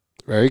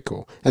 Very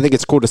cool. I think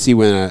it's cool to see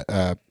when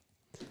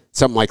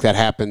something like that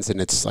happens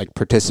and it's like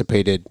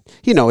participated.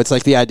 You know, it's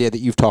like the idea that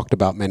you've talked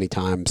about many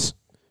times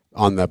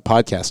on the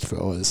podcast,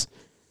 Phil, is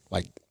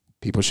like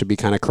people should be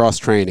kind of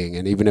cross-training,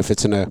 and even if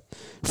it's in a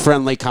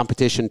friendly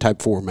competition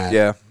type format.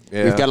 Yeah.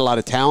 We've got a lot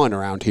of talent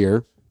around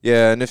here.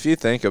 Yeah, and if you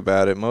think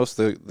about it, most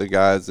of the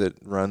guys that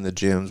run the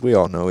gyms, we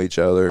all know each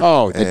other.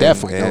 Oh, they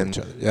definitely know each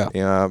other, yeah.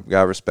 You know, I've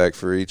got respect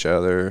for each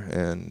other,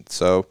 and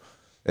so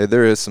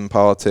there is some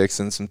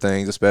politics and some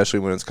things, especially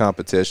when it's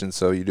competition,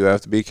 so you do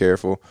have to be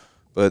careful.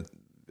 But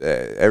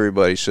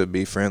everybody should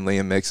be friendly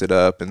and mix it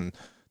up, and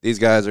these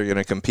guys are going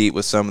to compete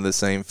with some of the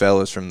same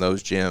fellas from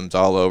those gyms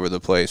all over the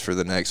place for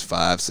the next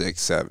 5,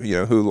 6, 7, you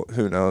know,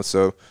 who knows.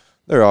 So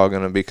they're all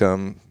going to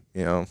become,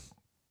 you know,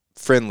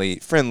 friendly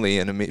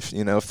enemies,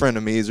 you know,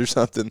 frenemies or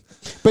something.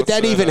 But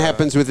that even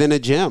happens within a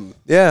gym.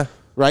 Yeah.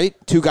 Right?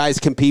 Two guys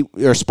compete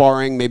or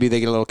sparring, maybe they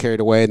get a little carried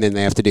away and then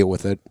they have to deal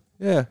with it.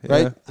 Yeah.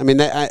 Right? Yeah. I mean,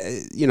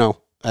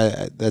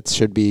 that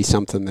should be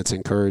something that's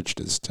encouraged,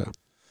 is to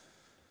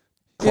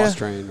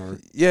cross-train or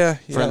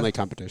friendly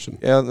competition.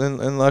 Yeah,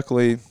 and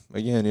luckily,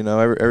 again, you know,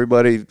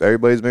 everybody's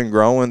been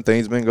growing.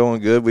 Things been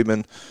going good. We've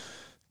been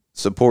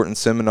supporting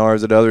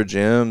seminars at other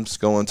gyms,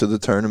 going to the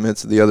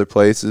tournaments at the other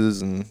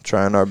places, and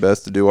trying our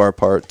best to do our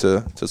part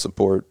to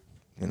support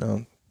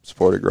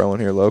it growing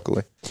here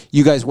locally.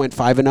 You guys went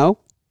 5-0?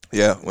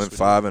 Yeah, went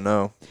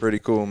 5-0. Pretty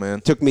cool,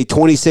 man. Took me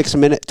 27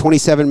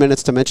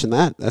 minutes to mention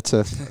that.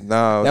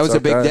 That was a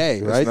big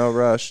day, right? There's no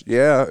rush.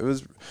 Yeah, it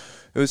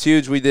was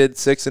huge. We did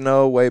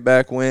 6-0 way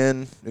back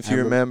when, if you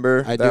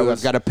remember. I do.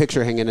 I've got a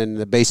picture hanging in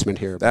the basement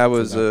here. That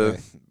was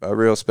a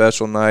real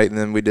special night, and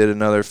then we did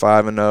another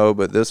 5-0,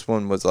 but this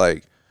one was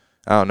like,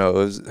 I don't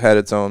know, had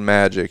its own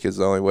magic is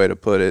the only way to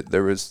put it.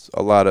 There was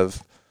a lot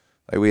of,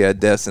 like, we had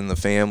deaths in the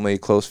family,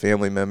 close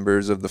family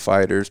members of the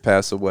fighters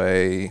pass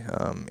away.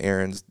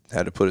 Aaron's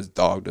had to put his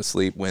dog to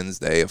sleep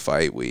Wednesday of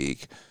fight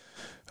week.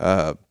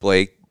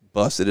 Blake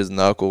busted his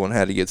knuckle and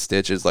had to get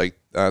stitches like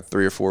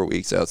 3 or 4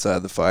 weeks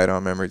outside the fight. I don't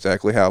remember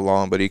exactly how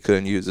long, but he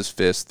couldn't use his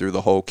fist through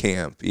the whole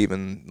camp,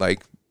 even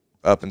like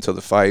up until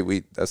the fight.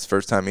 That's the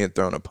first time he had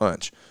thrown a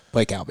punch.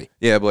 Blake Albee.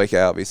 Yeah, Blake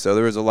Albee. So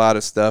there was a lot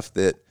of stuff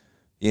that,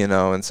 you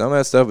know, and some of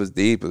that stuff was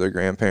deep with their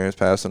grandparents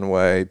passing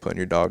away, putting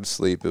your dog to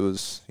sleep. It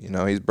was, you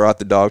know, he's brought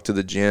the dog to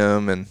the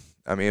gym, and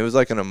I mean, it was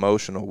like an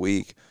emotional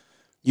week.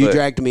 You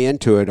dragged me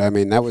into it. I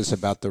mean, that was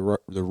about the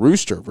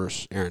Rooster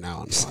versus Aaron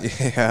Allen.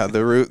 Yeah,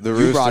 the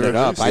Rooster. You brought it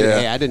up.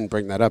 Yeah. I didn't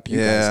bring that up. You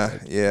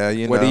guys did.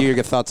 Yeah. What are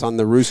your thoughts on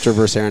the Rooster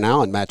versus Aaron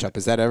Allen matchup?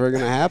 Is that ever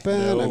going to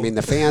happen? No. I mean,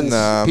 the fans,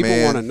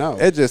 people want to know.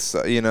 It just,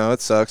 you know,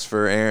 it sucks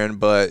for Aaron,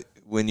 but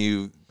when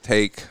you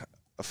take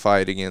a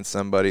fight against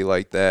somebody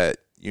like that,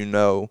 you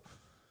know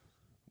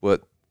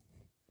what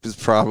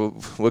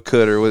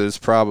could or what is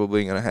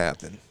probably going to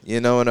happen. You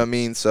know what I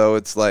mean? So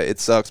it's like, it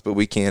sucks, but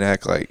we can't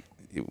act like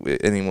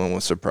anyone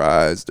was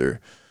surprised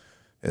or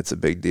it's a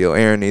big deal.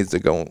 Aaron needs to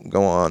go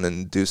on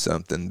and do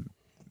something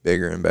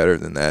bigger and better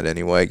than that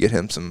anyway. Get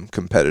him some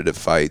competitive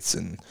fights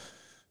and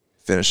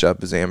finish up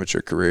his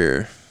amateur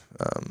career.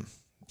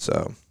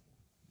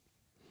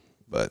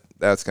 But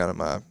that's kind of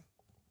my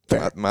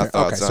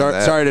thoughts on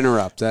that. Sorry to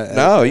interrupt.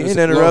 No, you ain't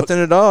interrupting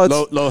at all.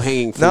 Low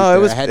hanging fruit. No,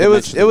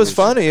 it was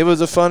funny. It was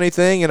a funny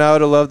thing, and I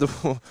would have loved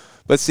to.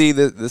 But see,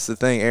 this is the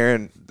thing.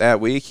 Aaron,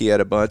 that week, he had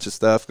a bunch of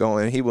stuff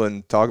going. He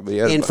wouldn't talk about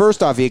it. And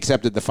first off, he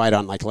accepted the fight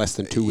on like less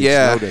than 2 weeks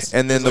notice.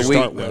 And then the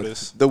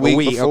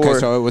week before. Okay,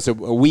 so it was a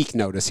week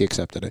notice he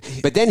accepted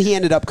it. But then he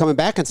ended up coming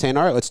back and saying,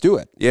 all right, let's do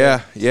it.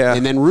 Yeah.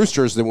 And then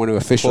Rooster's the one who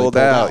officially pulled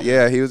out.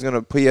 Yeah, he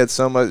had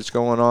so much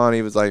going on.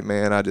 He was like,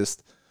 man,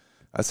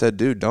 I said,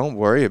 dude, don't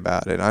worry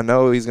about it. I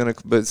know he's going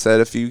to, but said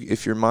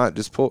if your mind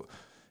just pull.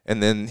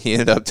 And then he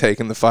ended up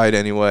taking the fight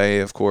anyway,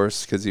 of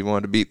course, because he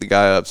wanted to beat the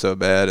guy up so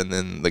bad, and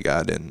then the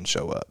guy didn't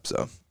show up.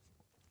 So,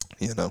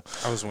 you know.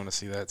 I always want to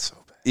see that so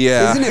bad.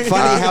 Yeah. Isn't it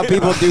funny how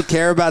people do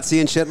care about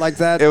seeing shit like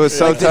that? It was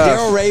so like tough. The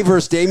Darryl Ray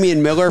versus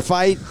Damian Miller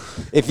fight.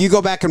 If you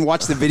go back and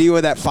watch the video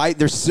of that fight,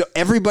 there's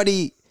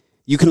everybody,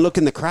 you can look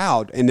in the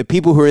crowd, and the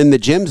people who are in the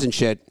gyms and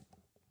shit,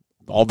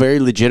 all very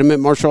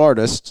legitimate martial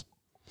artists,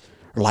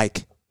 are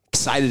like,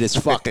 excited as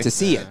fuck to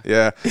see it.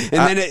 Yeah. And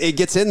then it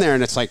gets in there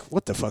and it's like,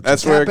 what the fuck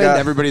that's just where happened?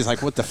 Everybody's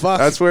like, what the fuck?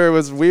 That's where it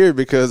was weird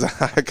because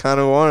I kind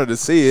of wanted to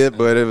see it,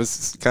 but it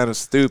was kind of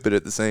stupid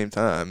at the same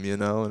time, you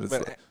know? And it's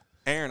But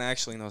Aaron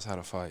actually knows how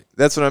to fight.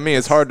 That's what I mean.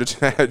 It's hard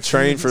to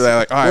train for that.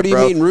 Like, all right, do you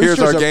bro, mean? here's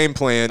our Roosters game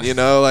plan, you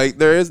know? Like,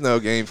 there is no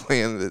game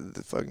plan,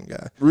 the fucking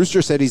guy.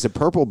 Rooster said he's a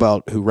purple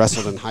belt who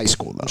wrestled in high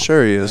school, though.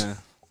 Sure he is. Yeah.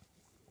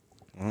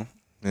 Well,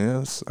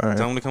 yes, all right.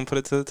 tell him to come put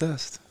it to the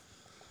test.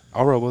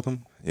 I'll roll with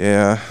him.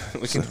 Yeah.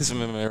 We can do some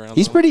MMA around.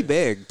 He's pretty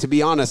big, to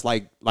be honest.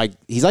 Like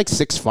he's like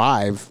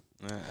 6'5".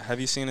 Have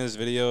you seen his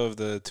video of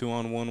the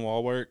 2-on-1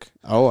 wall work?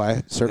 Oh,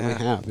 I certainly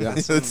have. Yeah.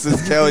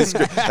 That's Kelly's.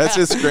 That's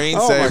his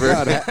screensaver. Oh my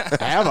God,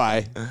 have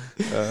I?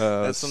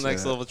 That's some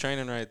next level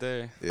training right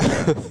there.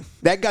 Yeah.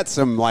 That got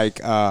some like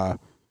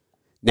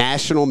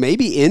national,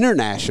 maybe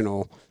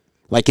international.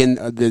 Like in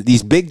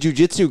these big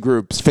jiu-jitsu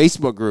groups,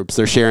 Facebook groups,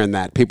 they're sharing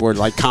that. People are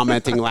like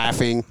commenting,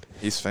 laughing.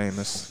 He's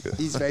famous.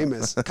 He's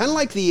famous. Kind of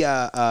like the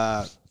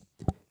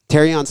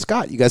Terrion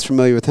Scott. You guys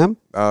familiar with him?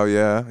 Oh,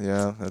 yeah.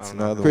 That's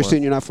another Christian,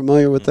 one. you're not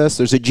familiar with this?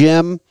 There's a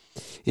gym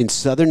in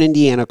southern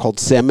Indiana called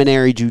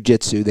Seminary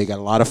Jiu-Jitsu. They got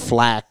a lot of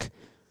flack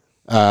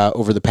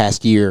over the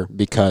past year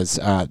because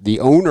the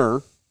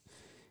owner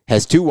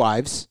has 2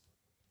 wives.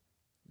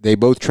 They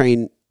both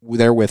train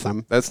there with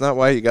him. That's not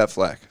why he got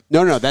flack.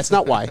 No, that's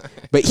not why.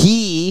 But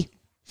he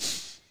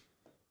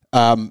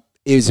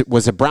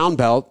was a brown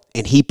belt,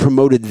 and he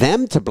promoted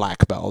them to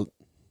black belt.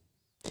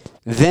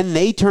 Then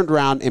they turned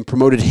around and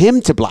promoted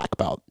him to black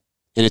belt.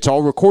 And it's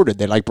all recorded.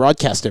 They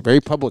broadcast it very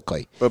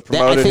publicly. But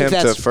promoted him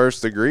to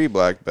first degree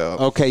black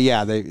belt. Okay,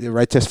 yeah, they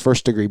right to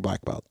first degree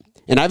black belt.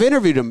 And I've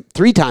interviewed him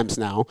 3 times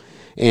now,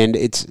 and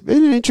it's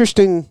been an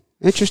interesting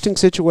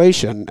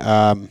situation.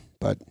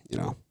 But, you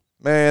know.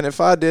 Man,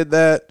 if I did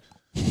that,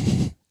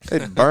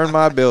 they'd burn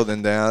my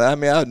building down. I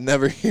mean, I'd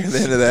never hear the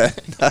end of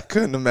that. I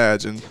couldn't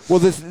imagine. Well,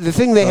 the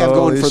thing they have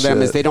going for them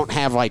shit. is they don't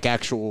have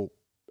actual.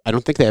 I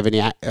don't think they have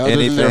any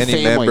Any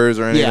family. members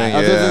or anything. Yeah,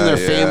 other than their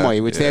family,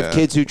 which they have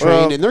kids who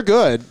train and they're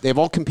good. They've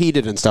all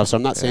competed and stuff. So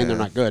I'm not saying they're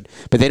not good,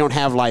 but they don't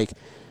have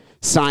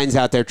signs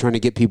out there trying to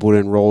get people to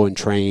enroll and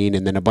train,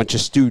 and then a bunch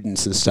of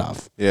students and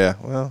stuff. Yeah,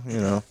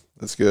 well,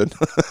 that's good.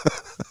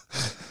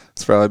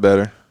 It's probably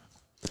better.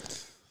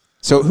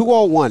 So who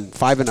all won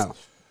 5-0?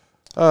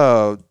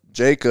 Oh,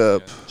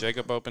 Jacob. Yeah,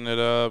 Jacob opened it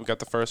up, got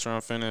the first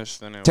round finish.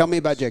 Then Tell me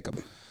about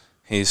Jacob.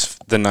 He's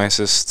the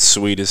nicest,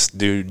 sweetest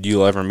dude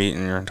you'll ever meet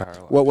in your entire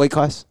life. What weight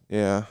class?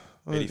 Yeah.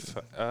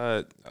 85,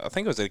 I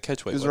think it was at a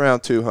catchweight. He was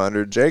around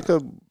 200.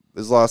 Jacob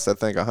has lost, I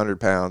think,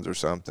 100 pounds or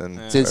something.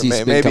 Yeah. Since he's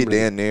been maybe coming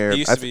damn near. He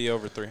used to be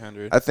over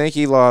 300. I think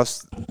he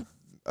lost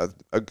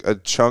a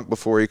chunk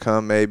before he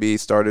come. Maybe he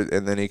started,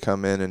 and then he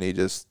come in, and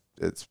it's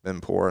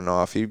been pouring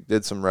off. He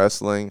did some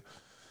wrestling,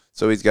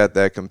 so he's got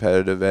that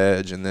competitive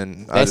edge. And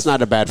then That's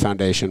not a bad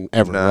foundation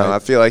ever. No, right? I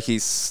feel like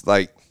he's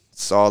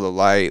saw the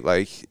light,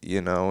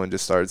 and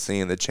just started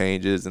seeing the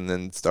changes, and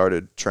then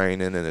started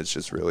training, and it's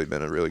just really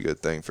been a really good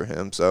thing for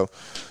him. So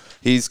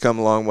he's come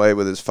a long way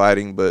with his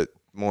fighting, but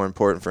more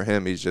important for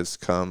him, he's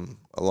just come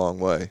a long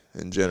way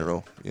in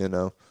general.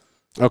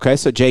 Okay,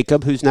 so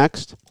Jacob, who's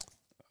next?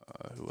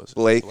 who was it?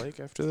 Blake. Blake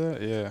after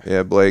that? Yeah.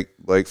 Yeah,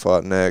 Blake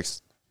fought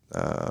next.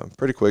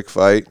 Pretty quick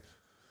fight.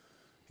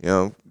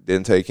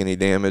 Didn't take any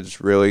damage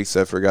really,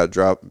 except for got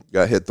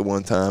hit the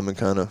one time and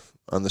kind of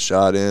on the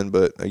shot in.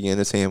 But again,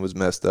 his hand was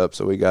messed up,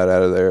 so we got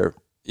out of there.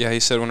 Yeah, he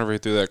said whenever he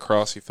threw that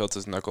cross, he felt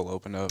his knuckle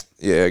open up.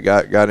 Yeah,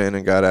 got in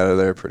and got out of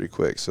there pretty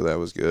quick, so that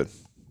was good.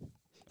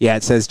 Yeah,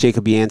 it says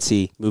Jacob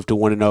Yancey moved to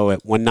 1-0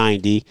 at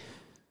 190,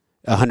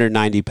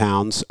 190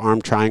 pounds,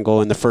 arm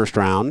triangle in the first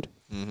round.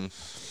 Mm-hmm.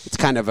 It's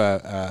kind of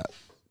a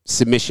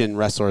submission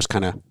wrestler's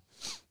kind of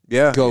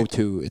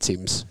go-to, it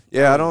seems.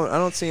 Yeah, I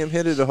don't see him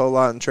hit it a whole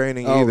lot in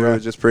training either. Right.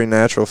 It's just pretty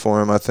natural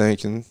for him, I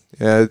think, and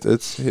yeah,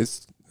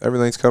 it's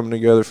everything's coming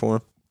together for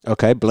him.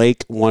 Okay,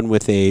 Blake won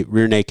with a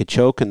rear naked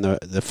choke in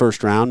the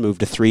first round, moved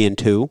to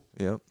 3-2.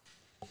 Yep.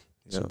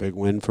 It's a big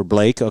win for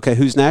Blake. Okay,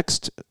 who's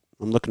next?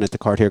 I'm looking at the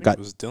card here. It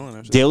was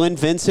Dylan. Dylan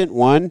Vincent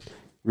won,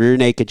 rear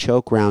naked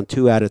choke, round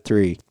 2 out of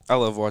 3. I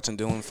love watching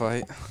Dylan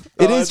fight.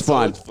 It is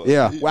fun.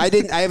 Yeah. Well,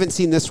 I haven't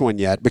seen this one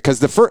yet because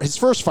his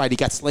first fight he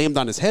got slammed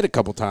on his head a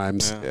couple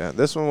times. Yeah,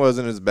 this one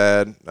wasn't as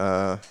bad.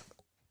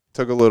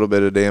 Took a little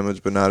bit of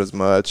damage, but not as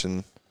much,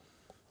 and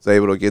was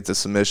able to get the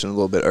submission a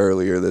little bit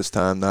earlier this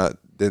time.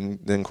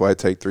 Didn't quite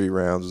take 3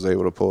 rounds. Was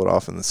able to pull it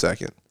off in the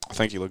second. I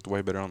think he looked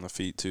way better on the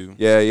feet too.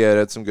 Yeah,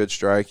 had some good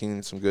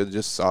striking, some good,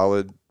 just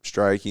solid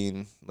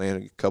striking.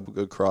 Landed a couple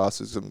good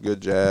crosses, some good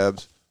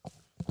jabs.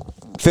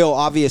 Phil,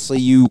 obviously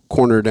you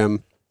cornered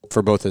him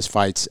for both his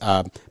fights,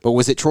 but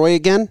was it Troy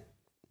again?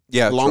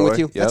 Yeah, along Troy, with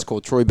you. Yep. That's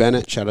cool. Troy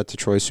Bennett. Shout out to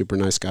Troy, super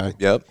nice guy.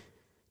 Yep.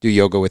 Do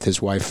yoga with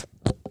his wife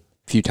a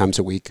few times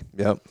a week.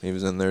 Yep, he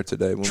was in there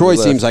today. Troy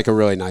seems like a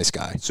really nice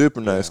guy.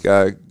 Super nice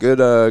guy. Good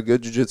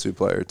jiu-jitsu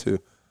player too.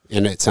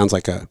 And it sounds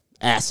like a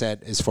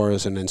asset as far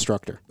as an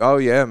instructor. Oh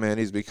yeah, man,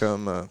 he's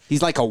become.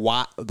 He's like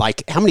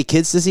how many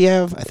kids does he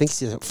have? I think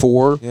he's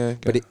 4. Yeah,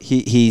 but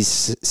he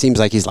seems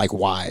like he's like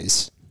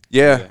wise.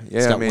 Yeah.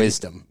 He's got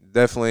wisdom.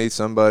 Definitely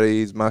somebody.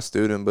 He's my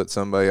student, but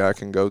somebody I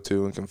can go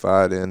to and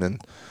confide in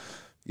and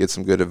get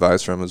some good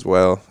advice from as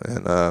well.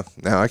 And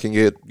now I can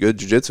get good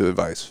jiu-jitsu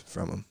advice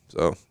from him.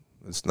 So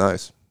it's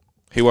nice.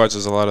 He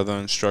watches a lot of the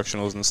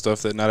instructionals and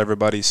stuff that not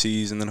everybody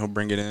sees, and then he'll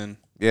bring it in.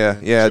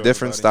 Yeah,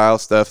 different style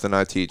stuff than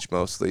I teach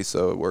mostly,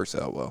 so it works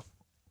out well.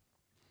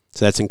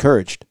 So that's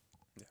encouraged.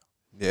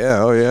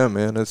 Yeah, oh yeah,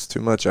 man. It's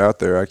too much out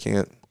there. I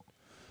can't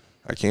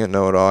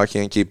know it all. I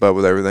can't keep up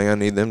with everything. I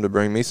need them to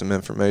bring me some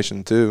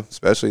information too,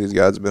 especially these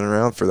guys have been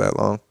around for that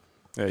long.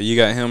 Yeah, you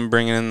got him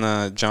bringing in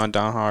the John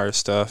Donhar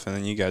stuff, and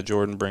then you got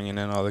Jordan bringing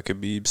in all the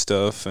Khabib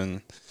stuff, and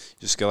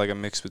you just got like a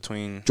mix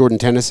between Jordan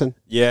Tennyson.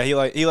 Yeah,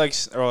 he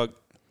likes. Or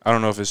I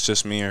don't know if it's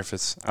just me or if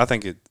it's. I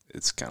think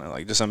it's kind of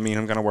like just me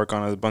and him gonna work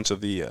on a bunch of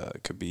the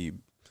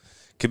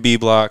Khabib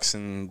blocks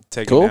and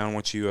take him down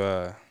once you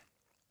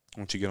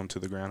get him to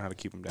the ground, how to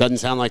keep him down. Doesn't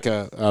sound like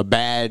a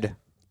bad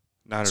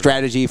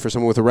strategy for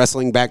someone with a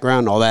wrestling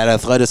background, all that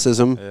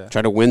athleticism,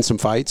 try to win some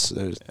fights.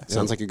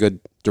 Sounds like a good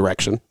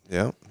direction.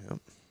 Yeah.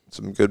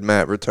 Some good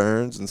mat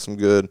returns and some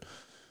good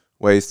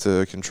ways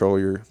to control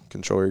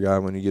your guy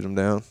when you get him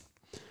down.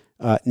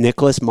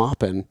 Nicholas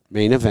Maupin,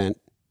 main event.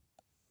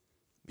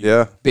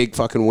 Yeah. Big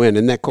fucking win.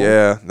 Isn't that cool?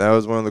 Yeah, that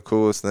was one of the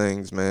coolest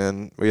things,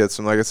 man. We had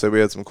some, like I said,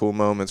 we had some cool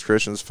moments.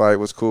 Christian's fight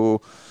was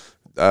cool.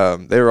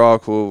 They were all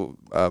cool.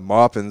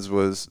 Maupin's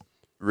was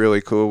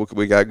really cool.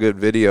 We got good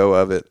video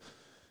of it.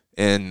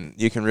 And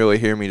you can really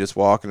hear me just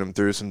walking him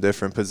through some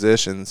different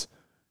positions.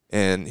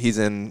 And he's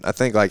in, I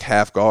think, like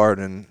half guard.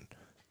 And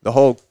the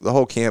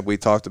whole camp we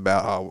talked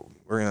about how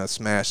we're going to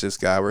smash this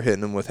guy. We're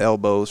hitting him with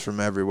elbows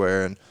from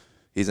everywhere. And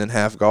he's in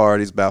half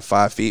guard. He's about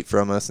 5 feet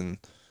from us. And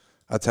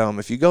I tell him,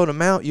 if you go to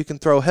mount, you can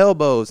throw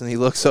elbows. And he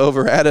looks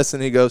over at us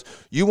and he goes,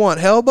 you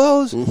want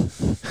elbows?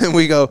 And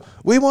we go,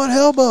 we want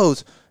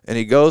elbows. And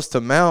he goes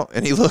to mount,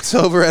 and he looks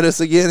over at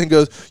us again and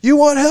goes, you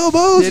want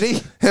elbows? Did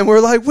he? And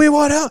we're like, we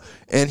want elbows.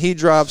 And he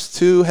drops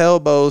 2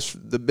 elbows,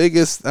 the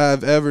biggest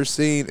I've ever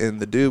seen, and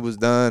the dude was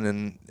done.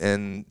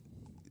 And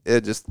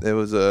it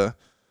was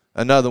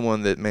another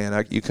one that,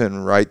 man, you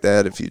couldn't write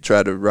that if you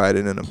tried to write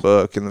it in a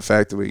book. And the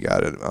fact that we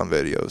got it on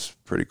video is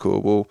pretty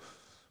cool.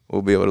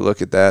 We'll be able to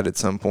look at that at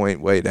some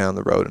point way down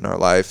the road in our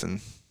life. And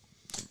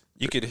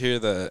you could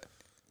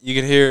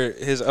hear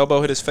his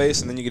elbow hit his face,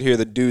 and then you could hear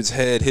the dude's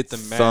head hit the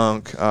mat.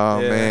 Thunk. Oh,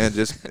 man.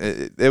 Just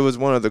it was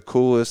one of the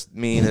coolest,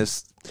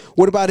 meanest.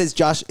 What about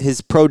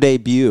his pro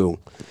debut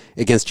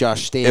against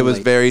Josh Stanley? It was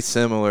very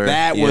similar.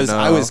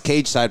 I was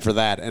cage side for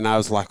that, and I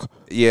was like,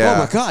 yeah.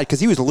 Oh, my God, because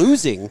he was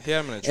losing. He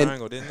had him in a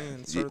triangle, didn't he?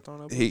 And started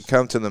throwing elbows? He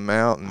come to the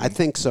mountain. I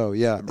think so,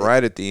 yeah.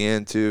 Right at the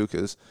end, too,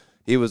 because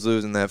he was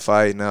losing that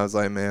fight, and I was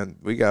like, man,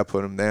 we got to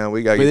put him down.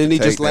 We got to get But then the he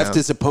just left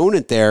his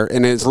opponent there,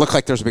 and it looked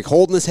like there's a big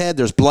hole in his head.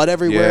 There's blood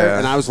everywhere. Yeah.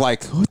 And I was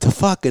like, what the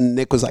fuck? And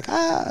Nick was like,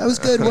 that was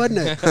good, wasn't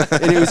it?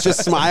 And he was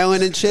just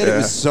smiling and shit. Yeah. It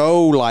was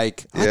so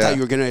like, I thought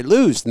you were going to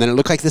lose. And then it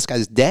looked like this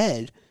guy's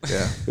dead.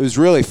 Yeah. It was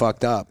really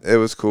fucked up. It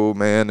was cool,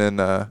 man,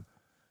 and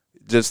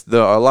just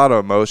a lot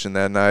of emotion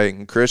that night.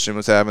 And Christian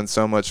was having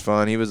so much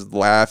fun. He was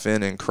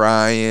laughing and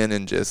crying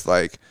and just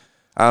like,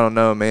 I don't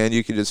know, man.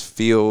 You could just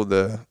feel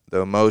the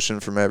emotion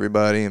from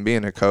everybody. And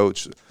being a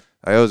coach,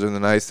 those are the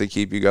nights that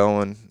keep you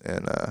going.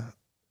 And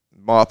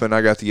Maupin,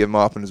 I got to give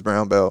Maupin his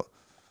brown belt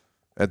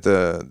at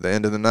the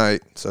end of the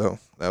night, so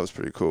that was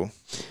pretty cool.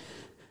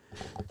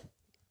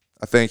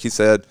 I think he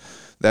said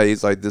that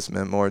he's like, this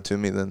meant more to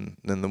me than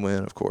the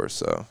win, of course.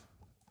 So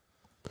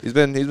he's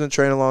been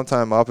training a long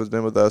time. Maupin's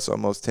been with us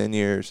almost 10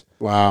 years.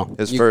 Wow.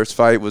 His first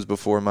fight was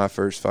before my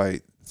first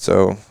fight,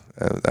 so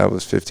that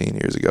was 15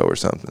 years ago or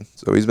something.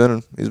 So he's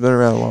been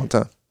around a long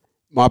time.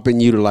 Maupin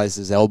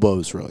utilizes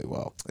elbows really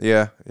well.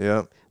 Yeah.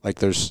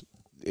 Like it's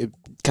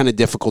kind of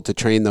difficult to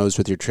train those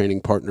with your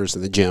training partners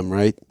in the gym,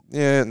 right?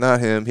 Yeah, not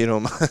him. He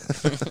don't mind.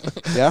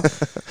 Yeah?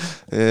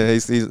 Yeah,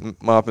 he's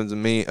Maupin's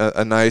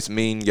a nice,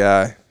 mean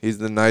guy. He's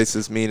the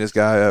nicest, meanest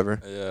guy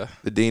ever. Yeah.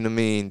 The Dean of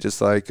Mean,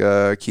 just like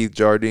Keith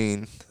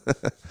Jardine.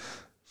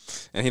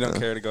 And he don't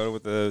care to go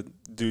with the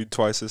dude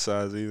twice his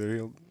size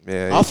either.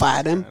 I'll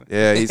fight him.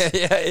 Yeah, he's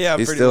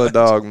he's still a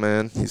dog,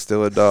 man. He's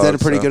still a dog. Is that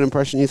a pretty good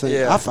impression, you think?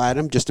 Yeah. I'll fight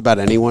him. Just about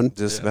anyone.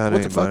 Just about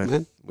What anybody. the fuck,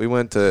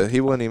 man?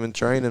 He wasn't even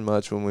training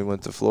much when we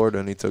went to Florida,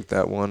 and he took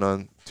that one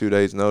on 2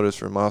 days' notice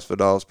for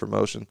Masvidal's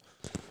promotion.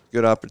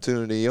 Good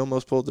opportunity. He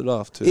almost pulled it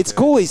off, too. It's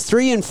cool. He's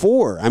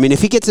 3-4. I mean,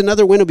 if he gets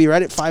another win, he'll be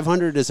right at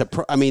 500 as a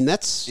pro. I mean,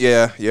 that's...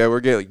 Yeah, we're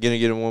gonna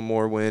get him one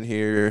more win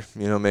here.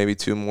 Maybe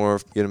 2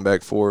 more, get him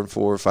back 4-4,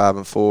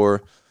 5-4,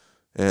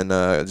 and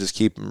just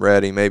keep him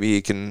ready. Maybe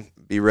he can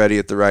be ready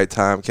at the right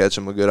time, catch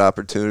him a good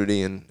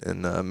opportunity,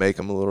 and make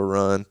him a little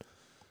run.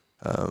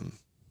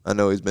 I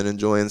know he's been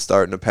enjoying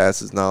starting to pass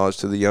his knowledge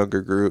to the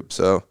younger group,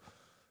 so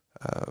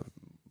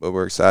but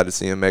we're excited to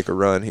see him make a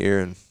run here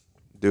and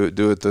do it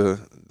the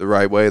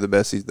right way, the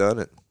best he's done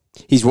it.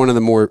 He's one of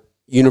the more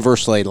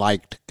universally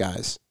liked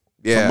guys.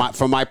 Yeah.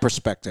 From my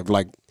perspective,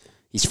 like,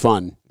 he's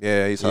fun.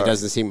 Yeah, He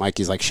doesn't seem like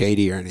he's like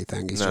shady or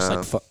anything. He's just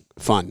like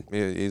fun.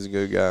 Yeah, he's a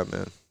good guy,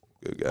 man.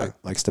 Good guy.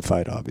 Likes to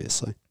fight,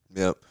 obviously.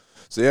 Yep.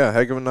 So yeah,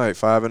 heck of a night,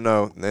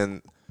 5-0, and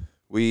then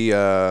we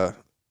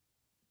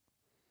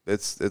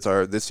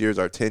this year's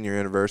our 10-year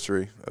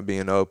anniversary of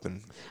being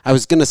open. I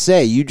was gonna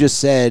say, you just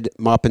said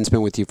Maupin's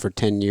been with you for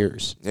 10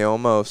 years. Yeah,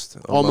 almost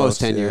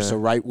 10 years. So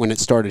right when it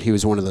started, he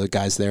was one of the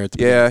guys there at the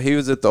beginning. Yeah, he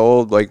was at the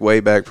old way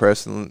back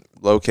Preston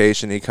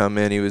location. He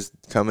was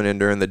coming in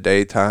during the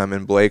daytime,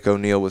 and Blake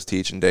O'Neill was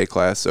teaching day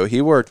class. So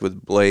he worked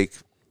with Blake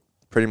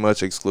pretty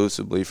much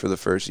exclusively for the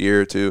first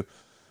year or two.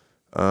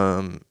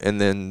 And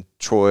then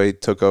Troy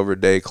took over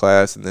day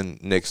class, and then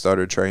Nick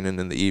started training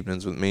in the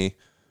evenings with me.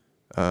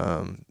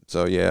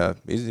 So yeah,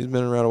 he's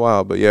been around a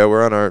while, but yeah,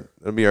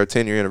 it'll be our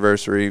 10-year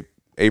anniversary.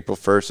 April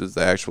 1st is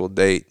the actual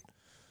date.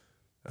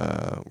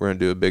 We're going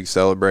to do a big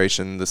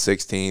celebration. The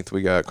 16th,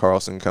 we got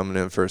Carlson coming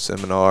in for a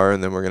seminar,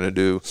 and then we're going to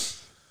do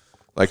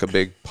like a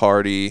big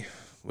party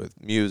with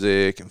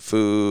music and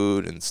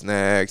food and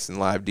snacks and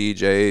live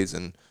DJs.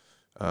 And,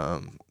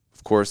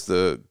 of course,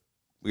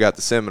 we got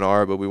the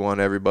seminar, but we want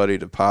everybody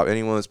to pop.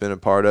 Anyone that's been a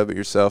part of it,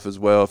 yourself as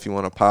well, if you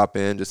want to pop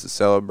in just to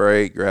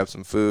celebrate, grab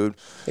some food.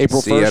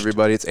 April 1st? See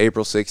everybody. It's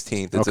April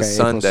 16th. It's a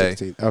Sunday.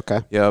 April 16th.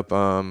 Okay. Yep.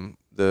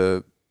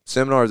 The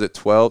seminar is at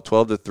 12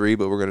 to 3,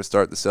 but we're going to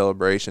start the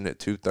celebration at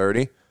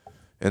 2:30.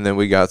 And then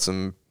we got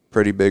some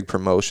pretty big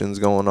promotions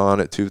going on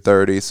at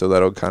 2:30, so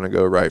that'll kind of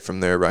go right from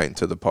there right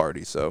into the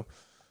party. So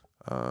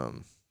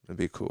it'd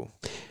be cool.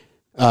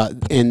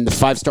 And the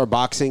 5-Star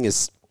Boxing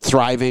is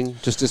thriving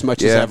just as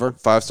much as ever.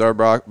 5-Star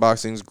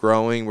Boxing's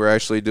growing. We're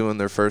actually doing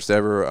their first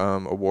ever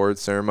award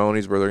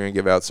ceremonies where they're going to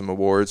give out some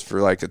awards for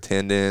like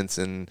attendance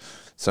and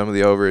some of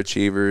the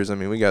overachievers. I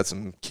mean, we got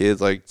some kids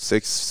like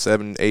 6,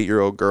 7,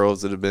 8-year-old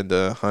girls that have been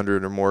to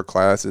 100 or more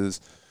classes,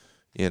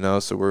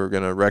 so we're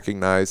going to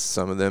recognize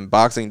some of them.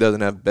 Boxing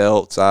doesn't have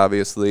belts,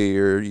 obviously,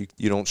 or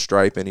you don't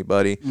stripe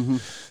anybody. Mm-hmm.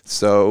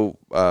 So,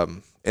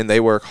 and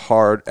they work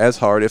hard,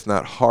 if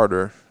not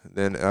harder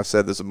than, I've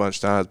said this a bunch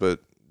of times,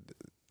 but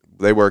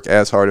they work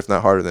as hard, if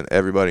not harder, than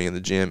everybody in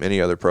the gym, any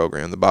other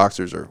program. The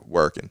boxers are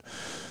working.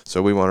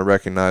 So we want to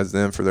recognize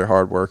them for their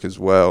hard work as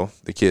well,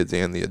 the kids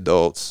and the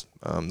adults,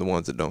 the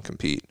ones that don't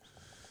compete.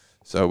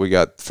 So we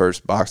got the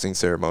first boxing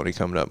ceremony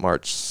coming up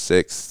March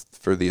 6th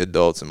for the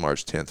adults and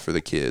March 10th for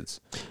the kids.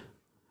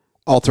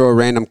 I'll throw a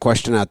random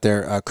question out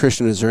there.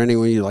 Christian, is there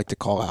anyone you'd like to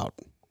call out?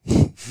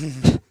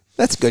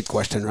 That's a good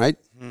question, right?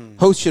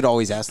 Hosts should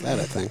always ask that,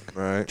 I think.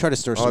 Right. Try to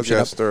stir some shit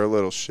up. Stir a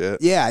little shit.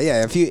 Yeah.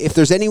 If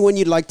there's anyone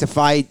you'd like to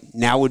fight,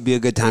 now would be a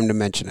good time to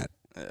mention it.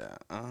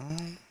 Yeah.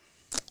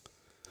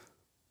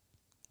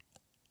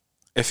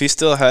 If he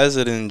still has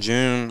it in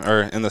June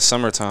or in the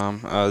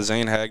summertime,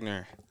 Zane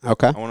Hagner.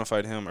 Okay. I want to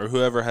fight him or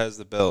whoever has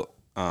the belt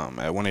at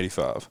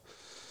 185.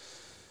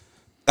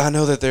 I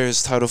know that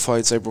there's title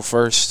fights April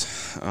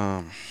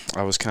 1st.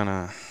 I was kind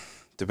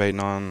of debating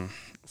on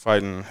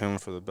fighting him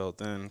for the belt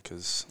then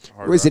because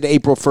was it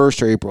April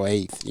 1st or April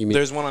 8th? You mean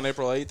there's one on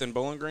April 8th in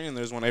Bowling Green and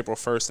there's one April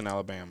 1st in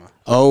Alabama.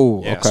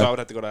 Oh, yeah, okay. so I would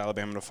have to go to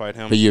Alabama to fight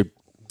him. But you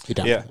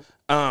don't. Yeah.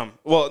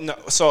 Well, no.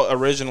 So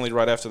originally,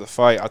 right after the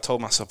fight, I told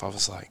myself I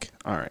was like,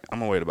 all right, I'm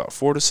gonna wait about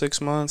 4 to 6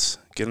 months,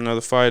 get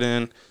another fight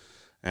in,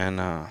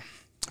 and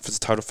If it's a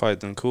title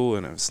fight, then cool,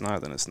 and if it's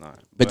not, then it's not.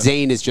 But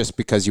Zane is just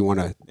because you want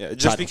to. Yeah,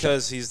 just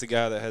because he's the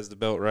guy that has the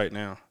belt right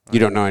now.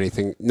 You don't know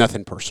anything,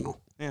 nothing personal.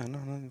 Yeah, no,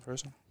 nothing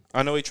personal.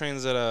 I know he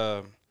trains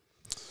at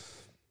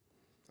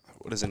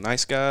what is it,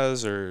 Nice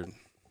Guys, or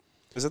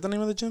is that the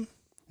name of the gym?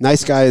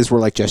 Nice Guys were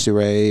like Jesse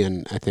Ray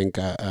and I think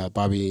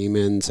Bobby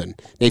Eamons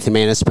and Nathan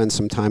Manis spent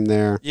some time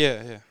there.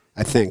 Yeah.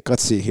 I think.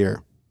 Let's see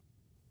here.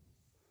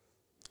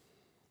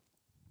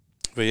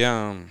 But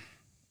yeah,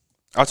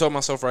 I told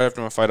myself right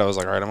after my fight, I was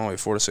like, all right, I'm only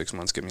 4 to 6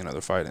 months, give me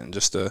another fight. And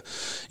just to,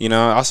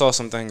 I saw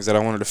some things that I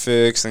wanted to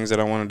fix, things that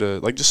I wanted to,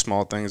 like just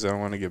small things that I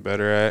want to get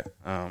better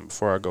at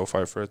before I go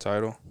fight for a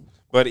title.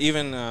 But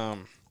even,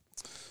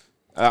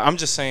 I'm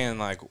just saying,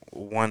 like,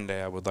 one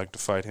day I would like to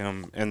fight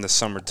him in the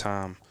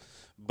summertime.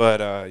 But,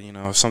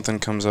 if something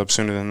comes up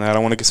sooner than that, I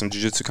want to get some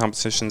jiu-jitsu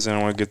competitions in.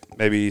 I want to get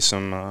maybe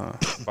some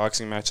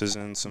boxing matches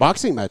in.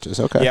 Boxing matches,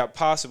 okay. Yeah,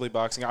 possibly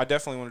boxing. I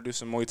definitely want to do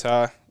some Muay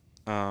Thai.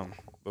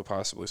 But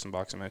possibly some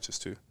boxing matches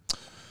too.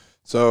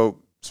 So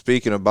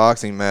speaking of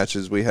boxing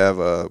matches, we do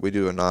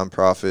a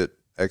nonprofit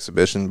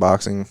exhibition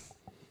boxing.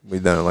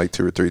 We've done it like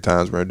 2 or 3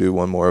 times. We're gonna do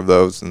one more of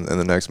those in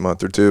the next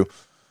month or 2.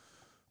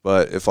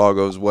 But if all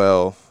goes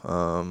well,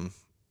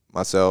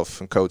 myself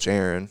and Coach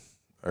Aaron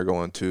are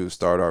going to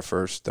start our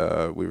first.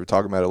 We were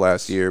talking about it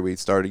last year. We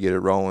started to get it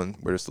rolling.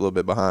 We're just a little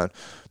bit behind.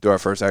 Do our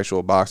first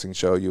actual boxing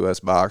show, U.S.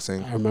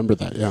 Boxing. I remember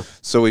that. Yeah.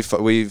 So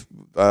we've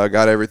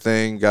got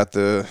everything. Got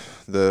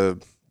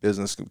the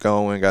business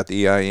going. Got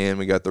the EIN.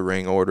 We got the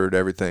ring ordered.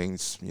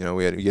 Everything's.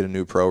 We had to get a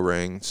new pro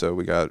ring. So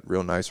we got a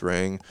real nice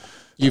ring.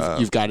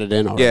 You've got it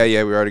in already.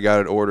 Yeah. We already got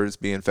it ordered. It's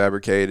being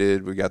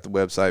fabricated. We got the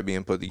website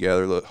being put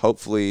together. Look,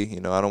 hopefully,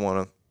 I don't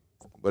want to.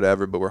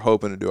 Whatever, but we're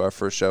hoping to do our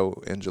first show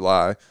in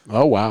July.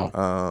 Oh,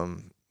 wow.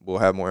 We'll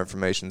have more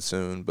information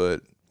soon,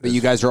 but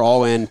you guys are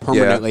all in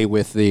permanently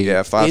with the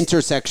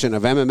intersection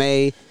of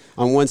MMA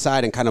on one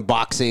side and kind of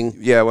boxing.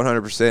 Yeah,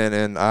 100%.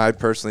 And I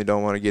personally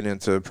don't want to get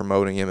into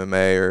promoting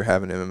MMA or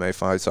having MMA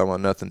fights. So I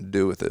want nothing to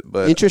do with it.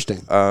 But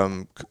interesting.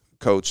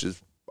 Coach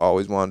has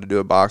always wanted to do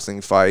a boxing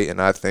fight, and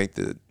I think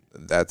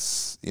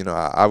that's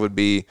I would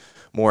be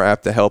more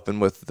apt to helping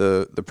with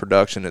the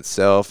production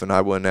itself, and I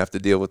wouldn't have to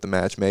deal with the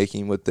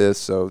matchmaking with this.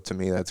 So to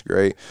me, that's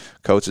great.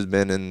 Coach has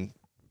been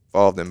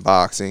involved in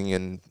boxing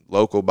and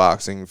local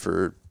boxing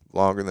for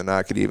longer than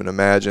I could even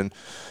imagine.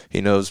 He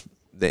knows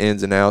the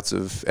ins and outs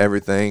of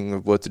everything,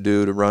 of what to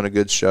do to run a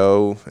good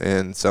show,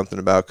 and something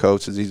about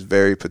Coach is he's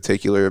very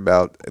particular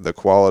about the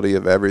quality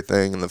of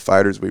everything and the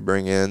fighters we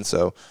bring in.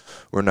 So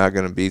we're not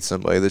going to be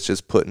somebody that's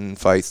just putting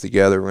fights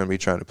together. We're going to be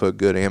trying to put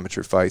good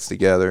amateur fights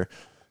together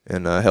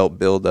and help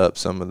build up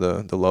some of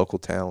the local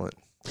talent.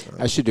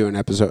 I should do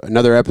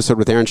another episode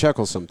with Aaron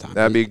Shekels sometime.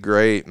 That'd be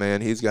great,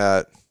 man. He's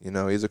got,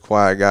 he's a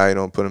quiet guy. He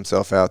don't put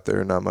himself out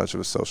there. Not much of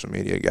a social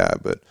media guy,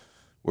 but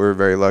we're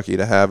very lucky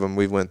to have him.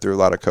 We've went through a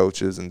lot of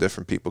coaches and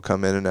different people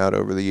come in and out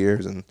over the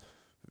years, and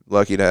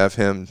lucky to have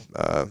him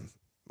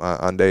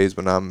on days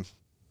when I'm,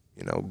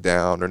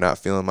 down or not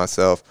feeling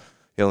myself.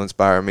 He'll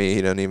inspire me.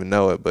 He doesn't even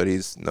know it, but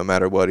no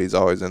matter what, he's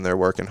always in there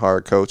working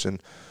hard, coaching.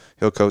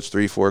 He'll coach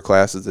 3-4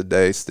 classes a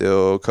day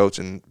still,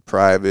 coaching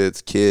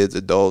privates, kids,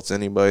 adults,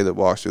 anybody that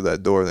walks through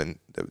that door that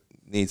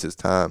needs his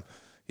time.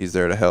 He's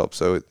there to help.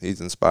 So he's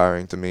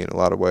inspiring to me in a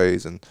lot of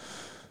ways. And,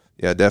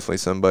 yeah, definitely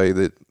somebody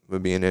that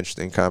would be an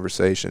interesting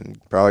conversation.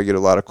 Probably get a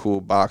lot of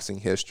cool boxing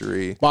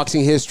history. From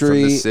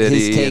the city,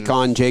 his take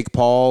on Jake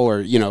Paul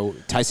or,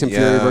 Tyson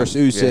Fury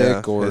versus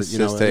Usyk. Or, his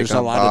take there's on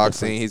a lot boxing. of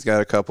different. He's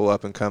got a couple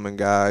up-and-coming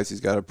guys. He's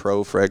got a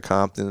pro, Fred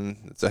Compton.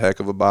 It's a heck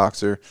of a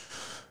boxer.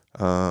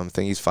 I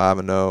think he's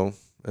 5-0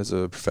 as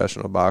a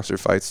professional boxer.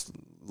 Fights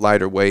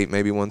lighter weight,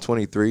 maybe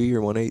 123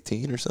 or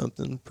 118 or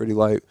something, pretty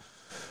light.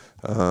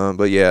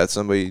 But yeah, it's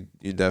somebody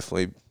you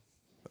definitely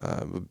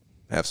would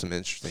have some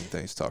interesting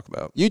things to talk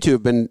about. You two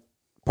have been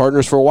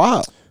partners for a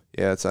while.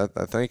 Yeah, it's I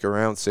think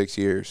around 6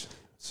 years.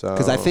 So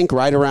because I think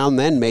right around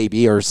then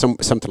maybe or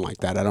something like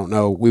that. I don't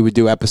know. We would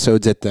do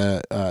episodes at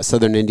the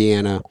Southern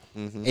Indiana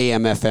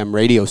AM/FM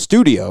radio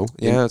studio.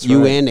 Yeah, that's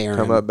you right. and Aaron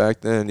come up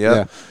back then.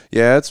 Yeah.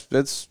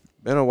 It's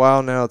been a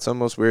while now. It's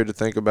almost weird to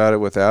think about it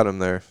without him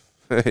there,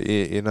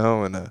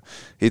 And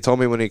he told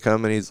me when he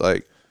come in, he's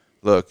like,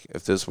 "Look,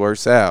 if this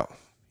works out,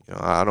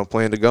 I don't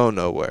plan to go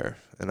nowhere."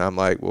 And I'm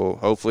like, "Well,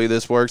 hopefully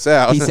this works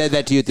out." He said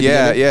that to you at the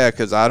beginning? Yeah,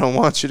 because I don't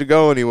want you to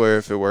go anywhere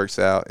if it works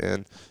out.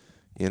 And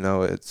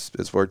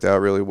it's worked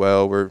out really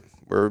well.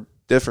 We're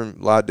different,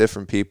 a lot of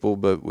different people,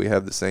 but we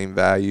have the same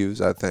values,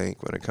 I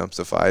think, when it comes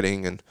to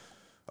fighting, and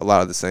a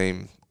lot of the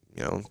same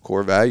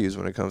core values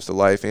when it comes to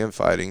life and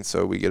fighting.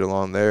 So we get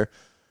along there.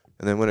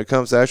 And then when it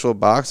comes to actual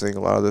boxing,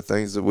 a lot of the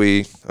things that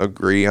we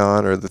agree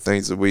on or the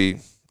things that we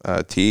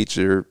teach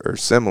are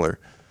similar.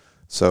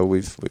 So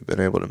we've been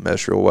able to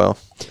mesh real well.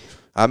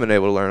 I've been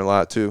able to learn a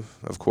lot too,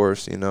 of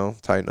course,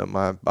 tighten up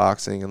my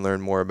boxing and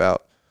learn more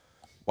about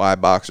why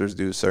boxers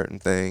do certain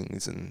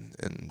things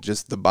and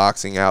just the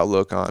boxing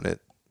outlook on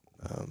it.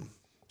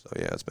 So,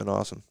 yeah, it's been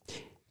awesome.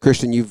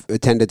 Christian, you've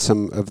attended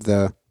some of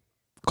the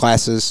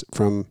classes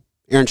from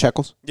Aaron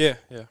Shekels? Yeah.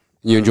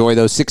 You enjoy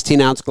those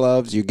 16-ounce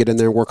gloves? You get in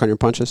there and work on your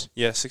punches?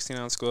 Yeah,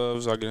 16-ounce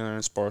gloves. I'll get in there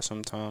and spar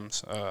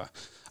sometimes.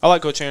 I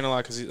like Coach Aaron a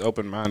lot because he's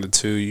open-minded,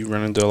 too. You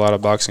run into a lot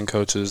of boxing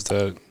coaches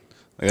that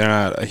they're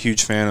not a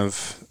huge fan of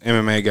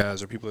MMA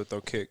guys or people that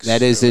throw kicks.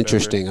 That is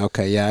interesting.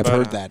 Okay, yeah, I've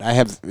heard that. I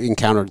have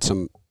encountered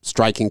some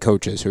striking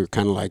coaches who are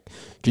kind of like,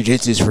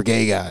 jiu-jitsu's for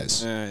gay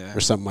guys or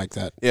something like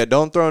that. Yeah,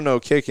 don't throw no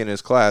kick in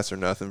his class or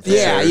nothing.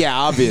 Yeah,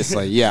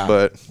 obviously, yeah.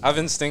 But I've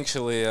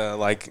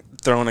instinctually,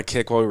 throwing a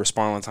kick while we were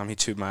sparring one time, he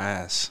chewed my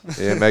ass.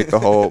 Yeah, make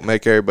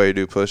everybody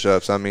do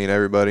push-ups. I mean,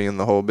 everybody in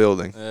the whole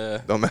building.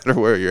 Don't matter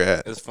where you're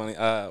at. It's funny.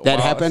 That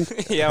happened?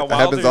 Yeah, that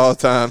happens all the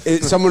time.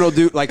 Someone will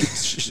do,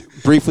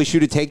 briefly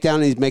shoot a takedown,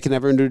 and he's making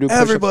everyone do push-ups.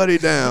 Everybody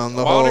down.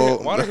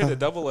 Wilder hit a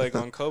double leg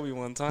on Kobe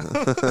one time.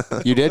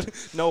 You did?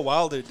 No,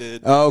 Wilder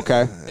did. Oh,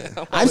 okay.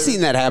 Yeah, I've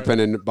seen that happen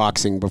in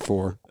boxing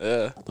before.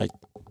 Yeah.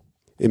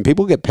 And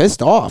people get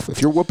pissed off.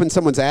 If you're whooping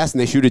someone's ass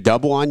and they shoot a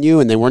double on you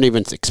and they weren't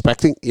even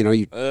expecting, you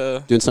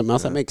doing something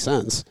else, that makes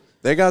sense.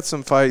 They got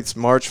some fights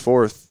March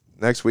 4th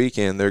next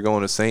weekend. They're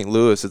going to St.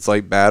 Louis. It's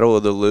like Battle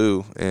of the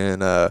Lou.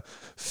 And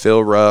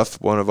Phil Ruff,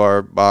 one of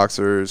our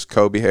boxers,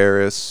 Kobe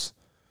Harris.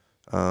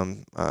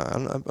 I'm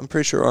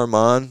pretty sure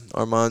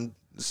Armand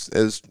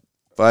is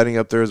fighting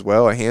up there as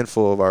well. A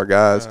handful of our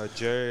guys.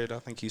 Jared, I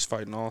think he's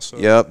fighting also.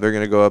 Yep, they're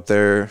going to go up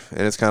there.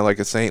 And it's kind of like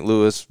a St.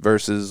 Louis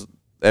versus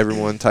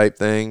everyone type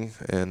thing,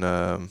 and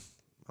I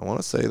want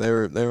to say they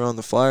were on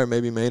the flyer,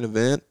 maybe main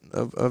event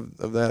of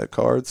that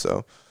card.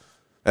 So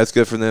that's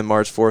good for them.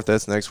 March 4th,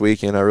 that's next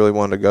weekend. I really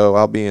wanted to go.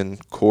 I'll be in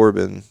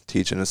Corbin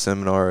teaching a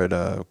seminar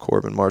at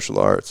Corbin Martial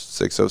Arts,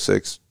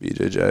 606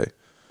 BJJ.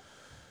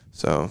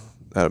 So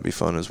that'll be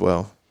fun as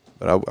well.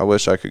 But I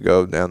wish I could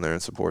go down there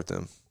and support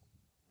them.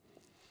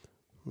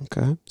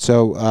 Okay.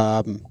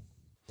 So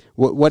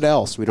what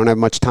else? We don't have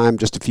much time,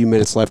 just a few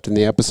minutes left in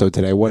the episode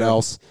today. What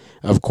else?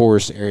 Of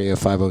course, Area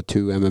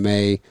 502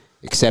 MMA,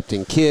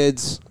 accepting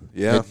kids,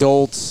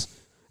 adults.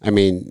 I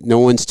mean, no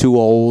one's too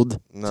old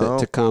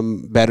to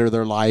come better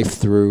their life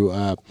through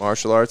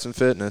martial arts and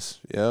fitness.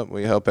 Yep,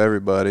 we help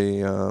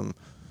everybody.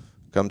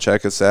 Come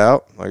check us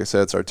out. Like I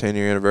said, it's our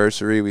 10-year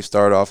anniversary. We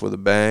start off with a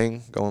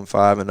bang, going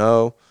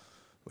 5-0.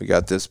 We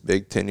got this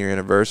big 10-year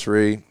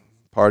anniversary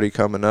party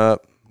coming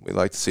up. We'd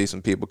like to see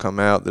some people come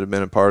out that have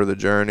been a part of the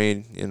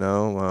journey,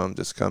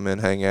 just come in,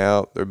 hang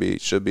out.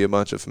 Should be a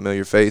bunch of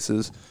familiar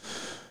faces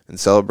and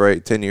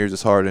celebrate. 10 years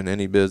is hard in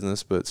any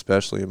business, but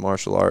especially in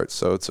martial arts.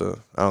 So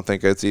I don't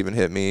think it's even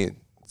hit me.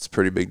 It's a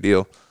pretty big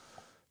deal.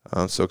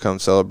 So come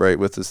celebrate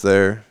with us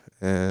there.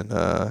 And,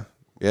 I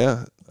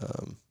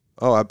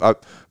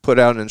put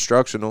out an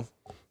instructional.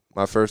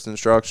 My first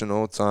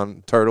instructional. It's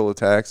on turtle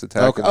attacking the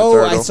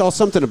turtle. I saw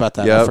something about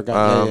that. Yep. I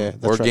forgot.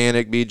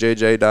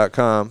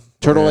 OrganicBJJ.com.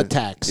 Turtle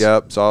attacks.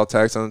 Yep. It's all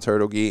attacks on the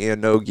turtle, gi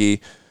and no gi.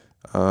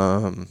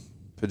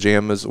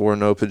 Pajamas or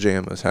no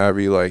pajamas, however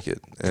you like it.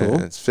 Cool.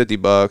 And it's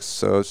 $50,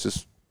 so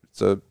it's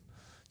a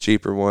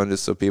cheaper one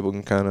just so people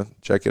can kind of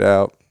check it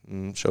out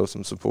and show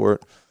some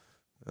support.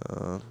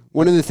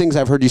 One of the things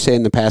I've heard you say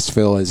in the past,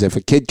 Phil, is if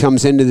a kid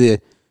comes into the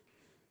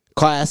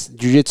class,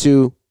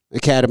 jiu-jitsu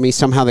academy,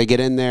 somehow they get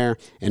in there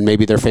and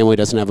maybe their family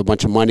doesn't have a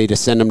bunch of money to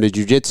send them to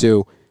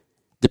jiu-jitsu,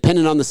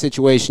 depending on the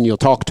situation, you'll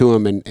talk to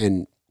them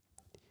and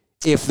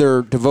if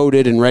they're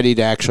devoted and ready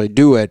to actually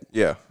do it,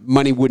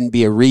 money wouldn't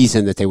be a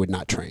reason that they would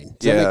not train.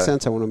 Does that make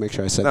sense? I want to make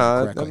sure I said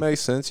that correctly. That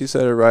makes sense. You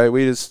said it right.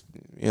 We just,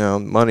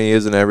 money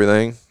isn't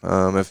everything.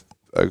 If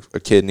a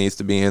kid needs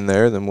to be in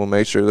there, then we'll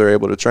make sure they're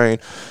able to train.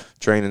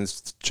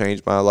 Training's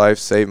changed my life,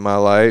 saved my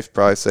life,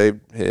 probably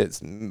saved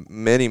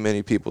many,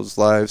 many people's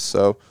lives.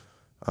 So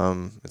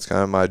it's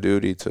kind of my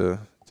duty to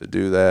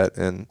do that.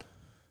 And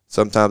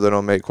sometimes I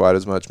don't make quite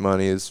as much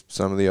money as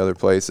some of the other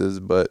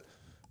places, but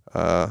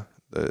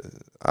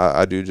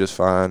I do just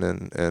fine,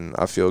 and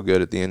I feel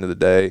good at the end of the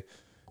day.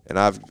 And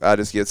I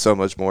just get so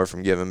much more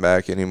from giving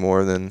back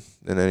anymore than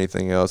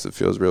anything else. It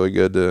feels really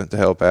good to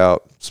help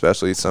out,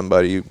 especially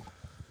somebody.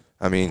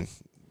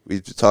 We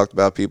talked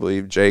about people,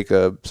 even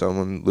Jacob,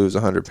 someone lose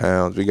 100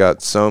 pounds. We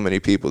got so many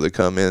people that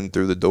come in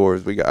through the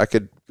doors. I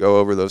could go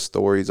over those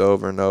stories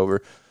over and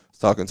over. I was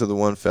talking to the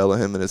one fella,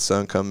 him and his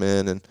son come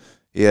in, and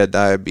he had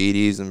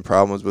diabetes and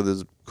problems with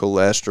his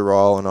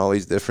cholesterol and all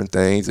these different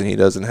things, and he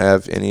doesn't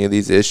have any of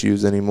these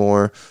issues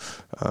anymore.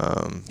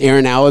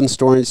 Aaron Allen's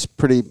story is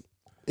pretty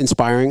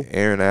inspiring.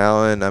 Aaron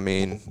Allen,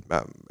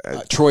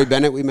 Troy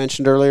Bennett, we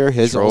mentioned earlier,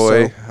 his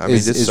Troy, also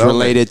is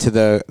related to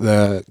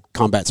the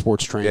combat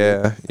sports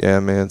training. Yeah,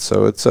 man.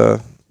 So it's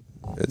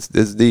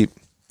deep.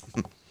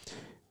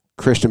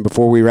 Christian,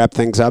 before we wrap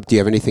things up, do you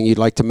have anything you'd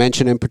like to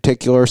mention in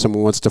particular?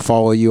 Someone wants to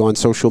follow you on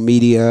social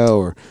media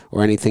or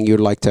anything you'd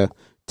like to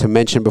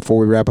mention before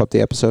we wrap up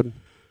the episode?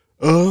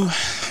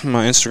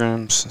 My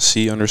Instagram's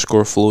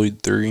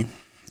C_Floyd3.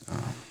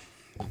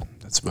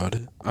 That's about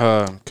it.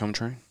 Come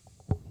train.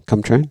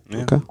 Come train?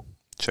 Yeah. Okay.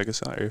 Check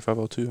us out, Area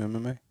 502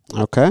 MMA.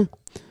 Okay.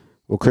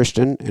 Well,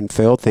 Christian and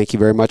Phil, thank you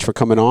very much for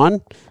coming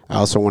on. I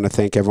also want to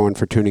thank everyone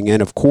for tuning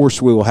in. Of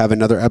course, we will have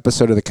another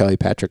episode of the Kelly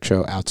Patrick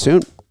Show out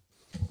soon.